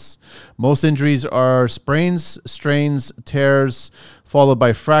incidents. Most injuries are sprains, strains, tears, followed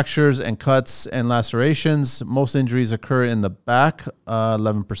by fractures and cuts and lacerations. Most injuries occur in the back,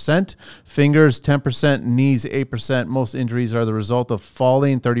 11%, fingers, 10%, knees, 8%. Most injuries are the result of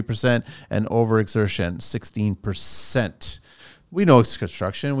falling, 30%, and overexertion, 16%. We know it's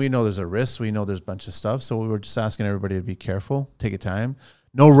construction. We know there's a risk. We know there's a bunch of stuff. So we were just asking everybody to be careful, take your time.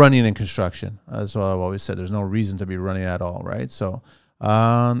 No running in construction. That's what I've always said. There's no reason to be running at all, right? So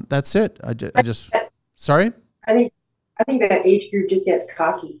that's it. I just sorry? I think that age group just gets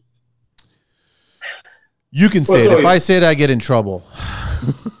cocky. You can say it. If I say it, I get in trouble.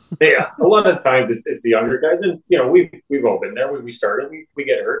 Yeah, a lot of times it's the younger guys, and we've all been there. When we started, we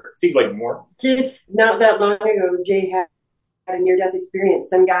get hurt. It seems like more. Just not that long ago, Jay had a near-death experience.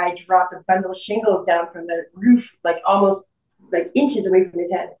 Some guy dropped a bundle of shingles down from the roof, almost inches away from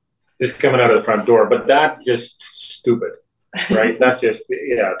his head. Just coming out of the front door, but that's just stupid, right? That's just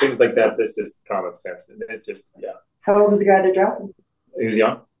things like that. This is common sense, and it's just How old was the guy that dropped him? He was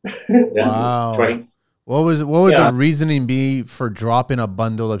young. Wow. 20. What would the reasoning be for dropping a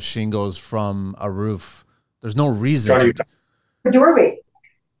bundle of shingles from a roof? There's no reason. Doorway.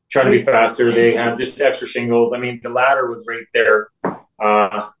 Trying to be faster. They had just extra shingles. I mean, the ladder was right there.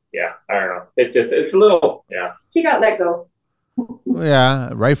 I don't know. It's a little, He got let go.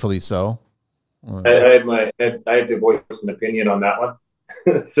 Yeah, rightfully so. I had to voice an opinion on that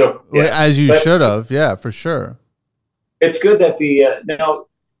one. So, as you should have. Yeah, for sure. It's good that now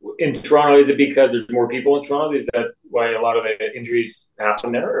in Toronto, is it because there's more people in Toronto? Is that why a lot of the injuries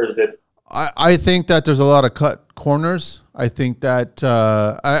happen there, or is it? I think that there's a lot of cut corners I think that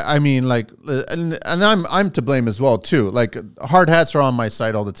I mean, like, and I'm to blame as well too. Like, hard hats are on my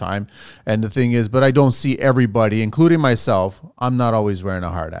site all the time, and the thing is, but I don't see everybody, including myself. I'm not always wearing a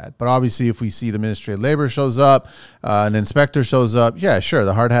hard hat, but obviously, if we see the Ministry of Labor shows up, an inspector shows up, yeah, sure,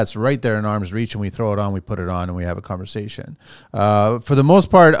 the hard hat's right there in arm's reach, and we throw it on, we put it on, and we have a conversation. For the most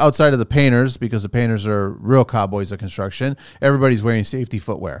part, outside of the painters, because the painters are real cowboys of construction, everybody's wearing safety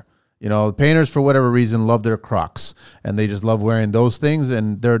footwear. You know, painters, for whatever reason, love their Crocs, and they just love wearing those things,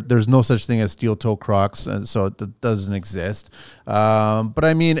 and there's no such thing as steel-toe Crocs, and so it doesn't exist. But,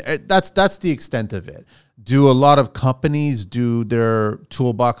 I mean, that's the extent of it. Do a lot of companies do their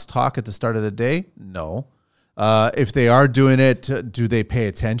toolbox talk at the start of the day? No. If they are doing it, do they pay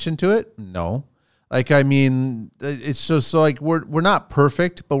attention to it? No. Like, I mean, it's just like we're not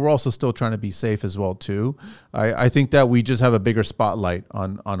perfect, but we're also still trying to be safe as well too. I think that we just have a bigger spotlight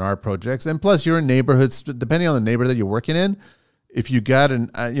on our projects, and plus, you're in neighborhoods. Depending on the neighborhood that you're working in, if you got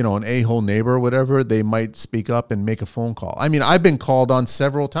an a-hole neighbor or whatever, they might speak up and make a phone call. I mean, I've been called on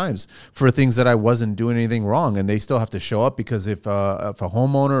several times for things that I wasn't doing anything wrong, and they still have to show up because if a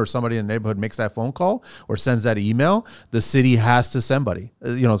homeowner or somebody in the neighborhood makes that phone call or sends that email, the city has to send somebody.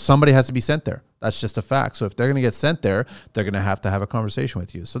 Somebody has to be sent there. That's just a fact. So if they're going to get sent there, they're going to have a conversation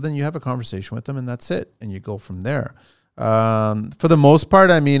with you. So then you have a conversation with them, and that's it, and you go from there. For the most part,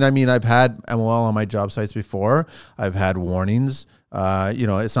 I mean, I've had MOL on my job sites before. I've had warnings.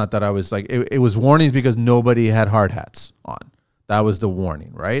 It's not that I was like, it was warnings because nobody had hard hats on. That was the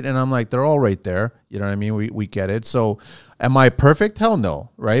warning, right? And I'm like, they're all right there. You know what I mean? We get it. So am I perfect? Hell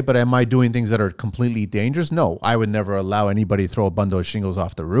no, right? But am I doing things that are completely dangerous? No, I would never allow anybody to throw a bundle of shingles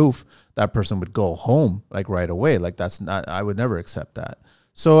off the roof. That person would go home like right away. Like I would never accept that.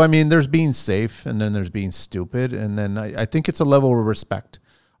 So, I mean, there's being safe, and then there's being stupid. And then I think it's a level of respect.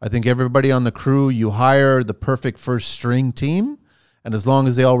 I think everybody on the crew, you hire the perfect first string team. And as long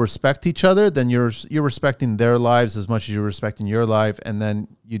as they all respect each other, then you're respecting their lives as much as you're respecting your life. And then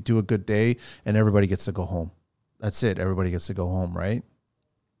you do a good day, and everybody gets to go home. That's it. Everybody gets to go home, right?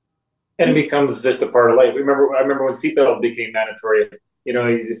 And it becomes just a part of life. I remember when seatbelts became mandatory.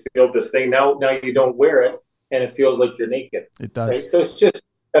 You feel this thing. Now you don't wear it, and it feels like you're naked. It does. Right? So it's just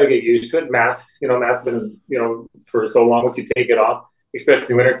got to get used to it. Masks, masks have been, for so long. Once you take it off,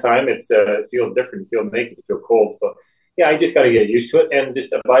 especially wintertime, it feels different. You feel naked. You feel cold. So, yeah, I just got to get used to it and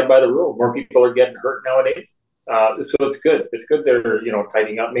just abide by the rule. More people are getting hurt nowadays. So it's good. It's good they're,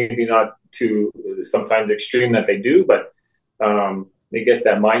 tightening up, maybe not to sometimes extreme that they do, but I guess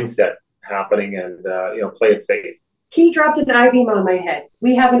that mindset happening and, play it safe. He dropped an I-beam on my head.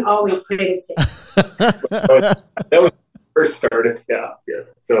 We haven't always played it safe. That was first started. Yeah.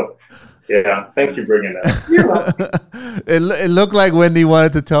 So, yeah, thanks for bringing that. You're welcome. It looked like Wendy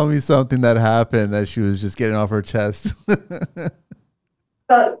wanted to tell me something that happened that she was just getting off her chest.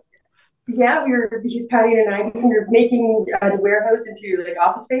 Yeah, he was patting an I-beam. We were making the warehouse into like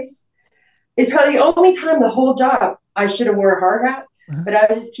office space. It's probably the only time the whole job I should have wore a hard hat, but I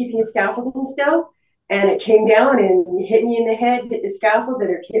was just keeping the scaffolding still. And it came down and hit me in the head, hit the scaffold,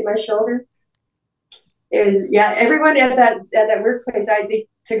 and it hit my shoulder. It was, yeah, everyone at that workplace, they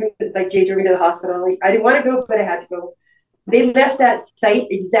took me, like Jay drove me to the hospital. Like, I didn't want to go, but I had to go. They left that site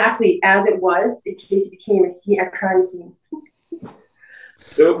exactly as it was in case it became a crime scene.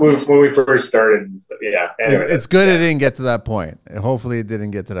 When we first started and stuff, yeah. Anyway, it's good it didn't get to that point. Hopefully it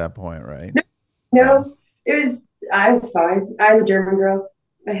didn't get to that point, right? No, I was fine. I'm a German girl.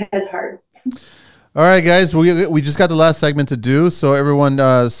 My head's hard. All right, guys, we just got the last segment to do. So everyone,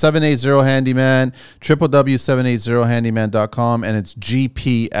 780 Handyman, www.780handyman.com, and it's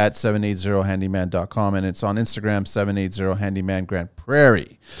GP at 780handyman.com, and it's on Instagram, 780 Handyman Grand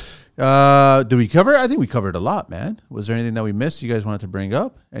Prairie. Did we cover it? I think we covered a lot, man. Was there anything that we missed you guys wanted to bring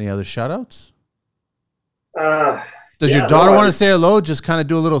up? Any other shout-outs? Does your daughter want to say hello? Just kind of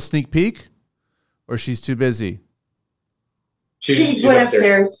do a little sneak peek? Or she's too busy? She's went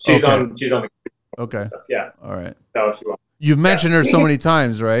upstairs. She's on the okay. Stuff. Yeah. All right. You've mentioned her so many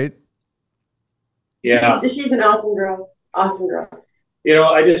times, right? Yeah. She's an awesome girl. Awesome girl.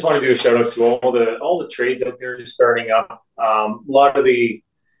 I just want to do a shout out to all the trades out there just starting up. A lot of the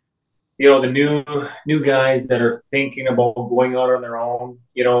the new guys that are thinking about going out on their own,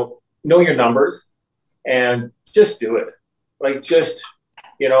 know your numbers and just do it. Like just,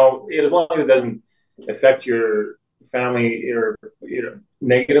 as long as it doesn't affect your family or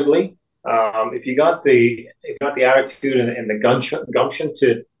negatively. If you got the attitude and the gumption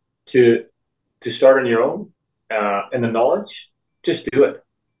to start on your own and the knowledge, just do it.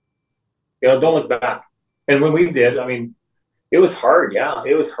 Don't look back. And when we did, I mean, it was hard. Yeah,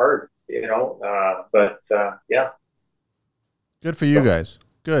 it was hard. But yeah. Good for you guys.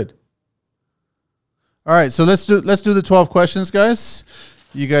 Good. All right, so let's do the 12 questions, guys.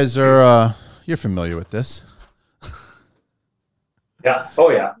 You guys are you're familiar with this. Yeah. Oh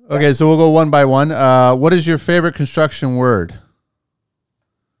yeah. Okay, so we'll go one by one. What is your favorite construction word?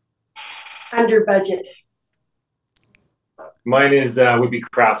 Under budget. Mine is would be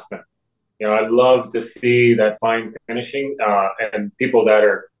craftsman. I love to see that fine finishing and people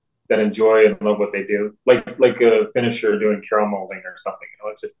that enjoy and love what they do, like a finisher doing carol molding or something.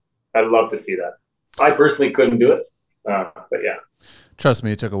 It's just I love to see that. I personally couldn't do it, but yeah. Trust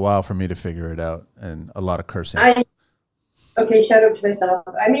me, it took a while for me to figure it out, and a lot of cursing. Okay, shout out to myself.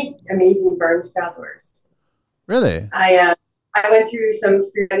 I make amazing barn style doors. Really? I went through some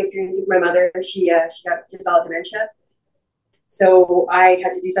experience with my mother. She got developed dementia. So I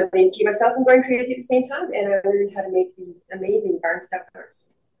had to do something to keep myself from going crazy at the same time, and I learned how to make these amazing barn style doors.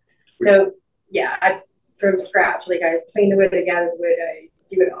 So yeah, from scratch, like I was plane the wood, I gathered the wood, I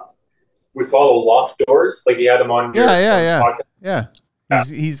do it all. We follow loft doors, like you had them on. Yeah.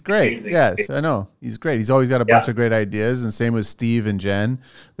 He's great. Amazing. Yes, I know. He's great. He's always got a bunch of great ideas, and same with Steve and Jen.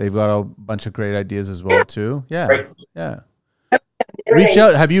 They've got a bunch of great ideas as well too. Yeah, right. Yeah. Reach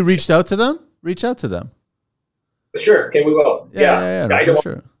out. Have you reached out to them? Reach out to them. Sure. Okay, we will. Yeah, no, for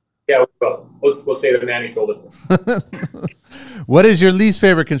sure. Yeah, we will. We'll say that Manny told us to. What is your least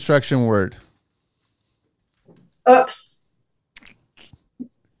favorite construction word? Oops.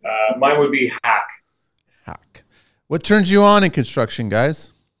 Mine would be hack. Hack. What turns you on in construction,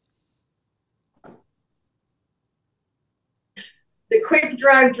 guys? The quick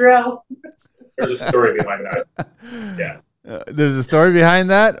drive drill. There's a story behind that. Yeah. There's a story behind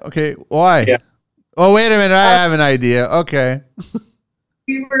that? Okay, why? Yeah. Oh, wait a minute. I have an idea. Okay.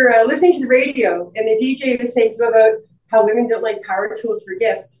 We were listening to the radio, and the DJ was saying something about how women don't like power tools for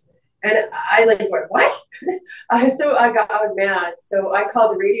gifts. And I went, what? So I was mad. So I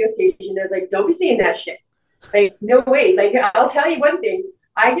called the radio station, and I was like, don't be saying that shit. Like, no way. Like, I'll tell you one thing.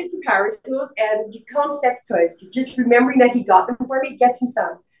 I get some power tools, and you call them sex toys. Just remembering that he got them for me gets him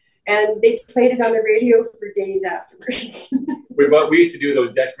some. And they played it on the radio for days afterwards. We used to do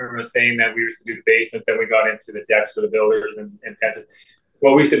those decks. I remember saying that we used to do the basement, then we got into the decks for the builders and fences.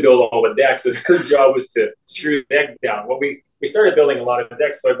 Well, we used to build all the decks, and her job was to screw the deck down. Well, we started building a lot of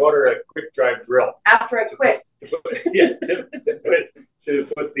decks, so I bought her a quick drive drill. After I quit. To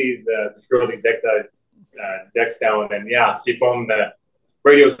put these, to screw these decks down. And yeah, she phoned the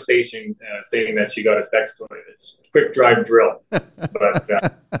radio station saying that she got a sex toy. It's quick drive drill. But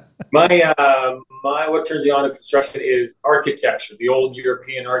my what turns you on in construction is architecture, the old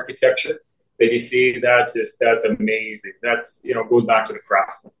European architecture. That you see, that's amazing. That's goes back to the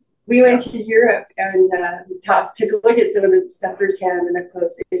craftsman. We went to Europe and took a look at some of the stuff firsthand and up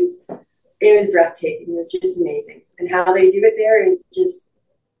close. It was breathtaking. It's just amazing, and how they do it there is just.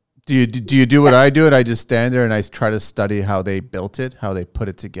 Do you do what I do? I just stand there and I try to study how they built it, how they put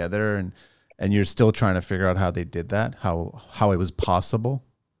it together, and you're still trying to figure out how they did that, how it was possible.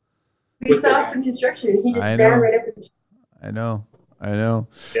 We saw some construction. He just ran right up. I know.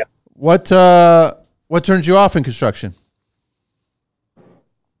 Yeah. What turns you off in construction?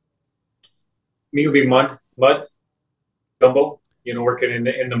 Me would be mud, gumbo. Working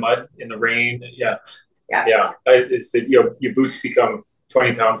in the mud, in the rain. Yeah. It's your boots become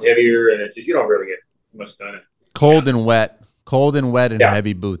 20 pounds heavier, and it's just you don't really get much done. Cold and wet, and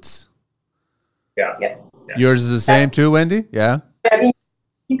heavy boots. Yeah. Yours is the same too, Wendy? Yeah.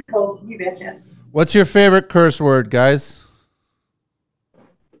 Keep cold, you betcha. What's your favorite curse word, guys?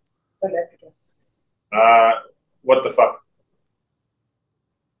 What the fuck?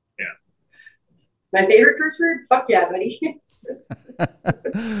 Yeah. My favorite curse word? Fuck yeah, buddy.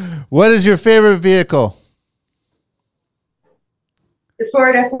 What is your favorite vehicle? The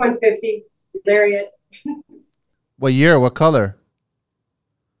Ford F-150, Lariat. What year? What color?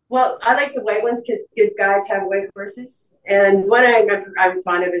 Well, I like the white ones because good guys have white horses. And one I'm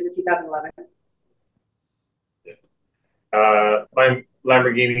fond of is a 2011. My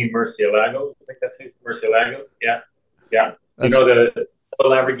Lamborghini Murcielago. I think that's it. Murcielago. Yeah. That's the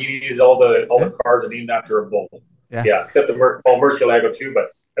Lamborghinis, all the cars are named after a bull. Yeah. Except the Murcielago too,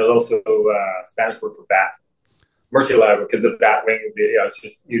 but there's also Spanish word for bat. Murcielago, because the bat wings. It's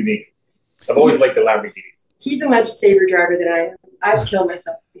just unique. I've always liked the Lamborghinis. He's a much safer driver than I am. I've killed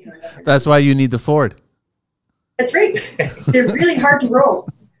myself behind that. That's why you need the Ford. That's right. They're really hard to roll.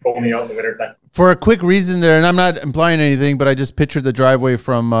 Pull me out in the wintertime. For a quick reason there, and I'm not implying anything, but I just pictured the driveway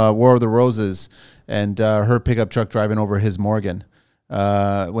from War of the Roses and her pickup truck driving over his Morgan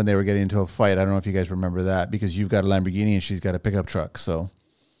when they were getting into a fight. I don't know if you guys remember that, because you've got a Lamborghini and she's got a pickup truck. So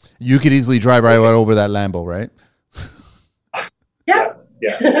you could easily drive right over that Lambo, right?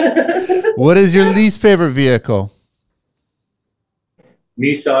 Yeah. What is your least favorite vehicle?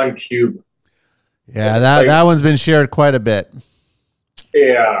 Nissan Cube. Yeah, that one's been shared quite a bit.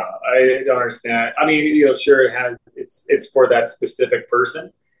 Yeah, I don't understand. I mean, sure, it's for that specific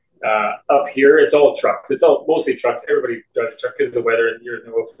person. Up here, it's all trucks. It's all mostly trucks. Everybody drives a truck because of the weather and you're in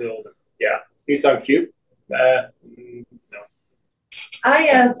the oil field. Yeah, Nissan Cube. No.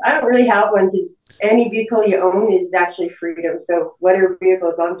 I don't really have one because any vehicle you own is actually freedom. So whatever vehicle,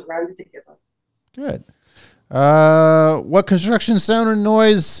 as long as it runs, it's a good one. Good. What construction sound or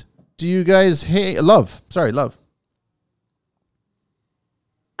noise do you guys love? Sorry, love.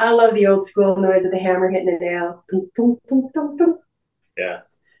 I love the old school noise of the hammer hitting a nail. Yeah.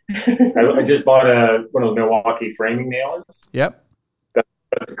 I just bought one of those Milwaukee framing nailers. Yep.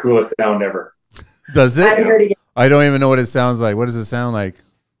 That's the coolest sound ever. Does it? I haven't heard it yet. I don't even know what it sounds like. What does it sound like?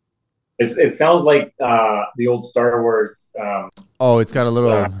 It sounds like the old Star Wars. It's got a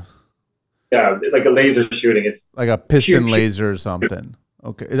little... yeah, like a laser shooting. It's like a piston laser or something.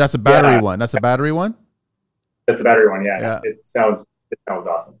 Okay. That's a battery one. That's a battery one? That's a battery one, yeah. It sounds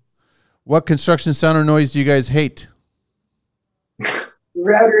awesome. What construction sound or noise do you guys hate?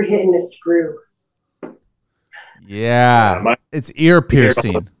 Router hitting a screw. Yeah. It's ear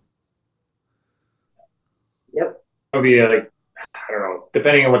piercing. Yep. It'll be I don't know,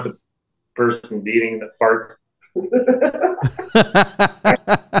 depending on what the person's eating, the fart.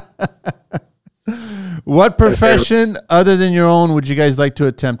 What profession other than your own would you guys like to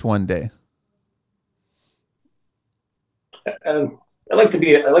attempt one day? I like to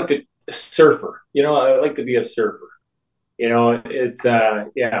be a surfer. I like to be a surfer. It's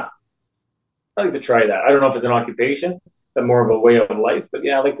yeah. I like to try that. I don't know if it's an occupation, but more of a way of life. But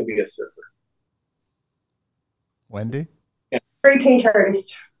yeah, I like to be a surfer. Wendy? Yeah. Spray paint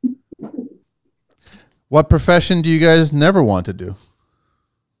artist. What profession do you guys never want to do?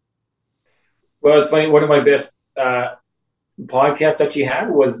 Well, it's funny. One of my best podcasts that she had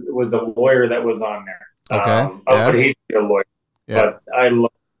was a lawyer that was on there. Okay. I would hate to be a lawyer, yeah. But I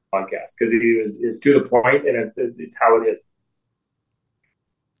love the podcast because it's to the point and it's how it is.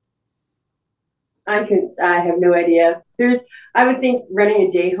 I have no idea. I would think running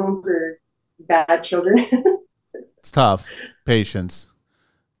a day home for bad children. It's tough. Patience.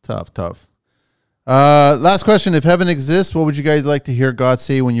 Tough. Last question. If heaven exists, what would you guys like to hear God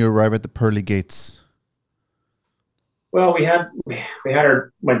say when you arrive at the pearly gates? Well, we had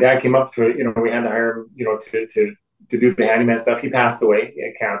my dad came up to, we had to hire him, to do the handyman stuff. He passed away. He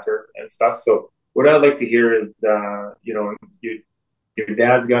had cancer and stuff. So what I'd like to hear is, your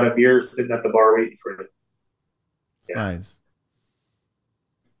dad's got a beer sitting at the bar waiting for you. Yeah. Nice.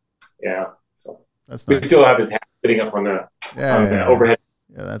 Yeah. So that's nice. We still have his hat sitting up on the overhead.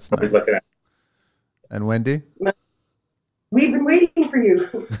 Yeah, that's nice. And Wendy? We've been waiting for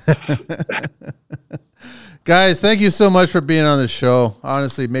you. Guys, thank you so much for being on the show.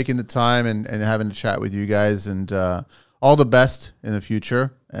 Honestly, making the time and having a chat with you guys, and all the best in the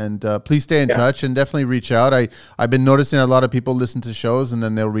future. And please stay in touch and definitely reach out. I've been noticing a lot of people listen to shows and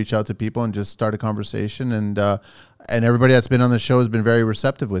then they'll reach out to people and just start a conversation. And everybody that's been on the show has been very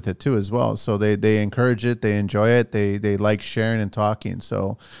receptive with it too as well. So they encourage it, they enjoy it, they like sharing and talking.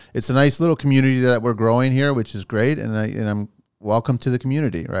 So it's a nice little community that we're growing here, which is great. And I'm welcome to the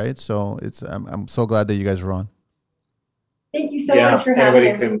community, right? So I'm so glad that you guys were on. Thank you so much for having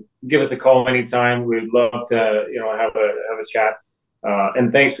us. Anybody can give us a call anytime. We'd love to, have a chat.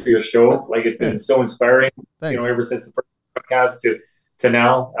 And thanks for your show. Like, it's been so inspiring. Thanks. Ever since the first podcast to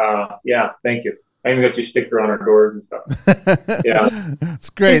now. Thank you. I even got your sticker on our doors and stuff. Yeah, it's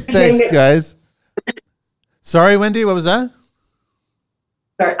great. Thanks, guys. Sorry, Wendy. What was that?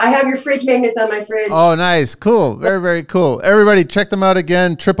 Sorry, I have your fridge magnets on my fridge. Oh, nice. Cool. Very, very cool. Everybody, check them out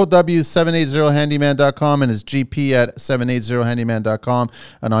again. www.780handyman.com and his GP at 780handyman.com.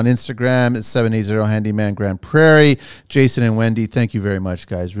 And on Instagram, it's 780handyman Grand Prairie. Jason and Wendy, thank you very much,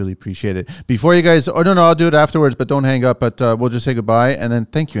 guys. Really appreciate it. Before you guys, no, I'll do it afterwards, but don't hang up. But we'll just say goodbye. And then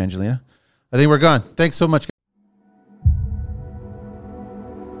thank you, Angelina. I think we're gone. Thanks so much.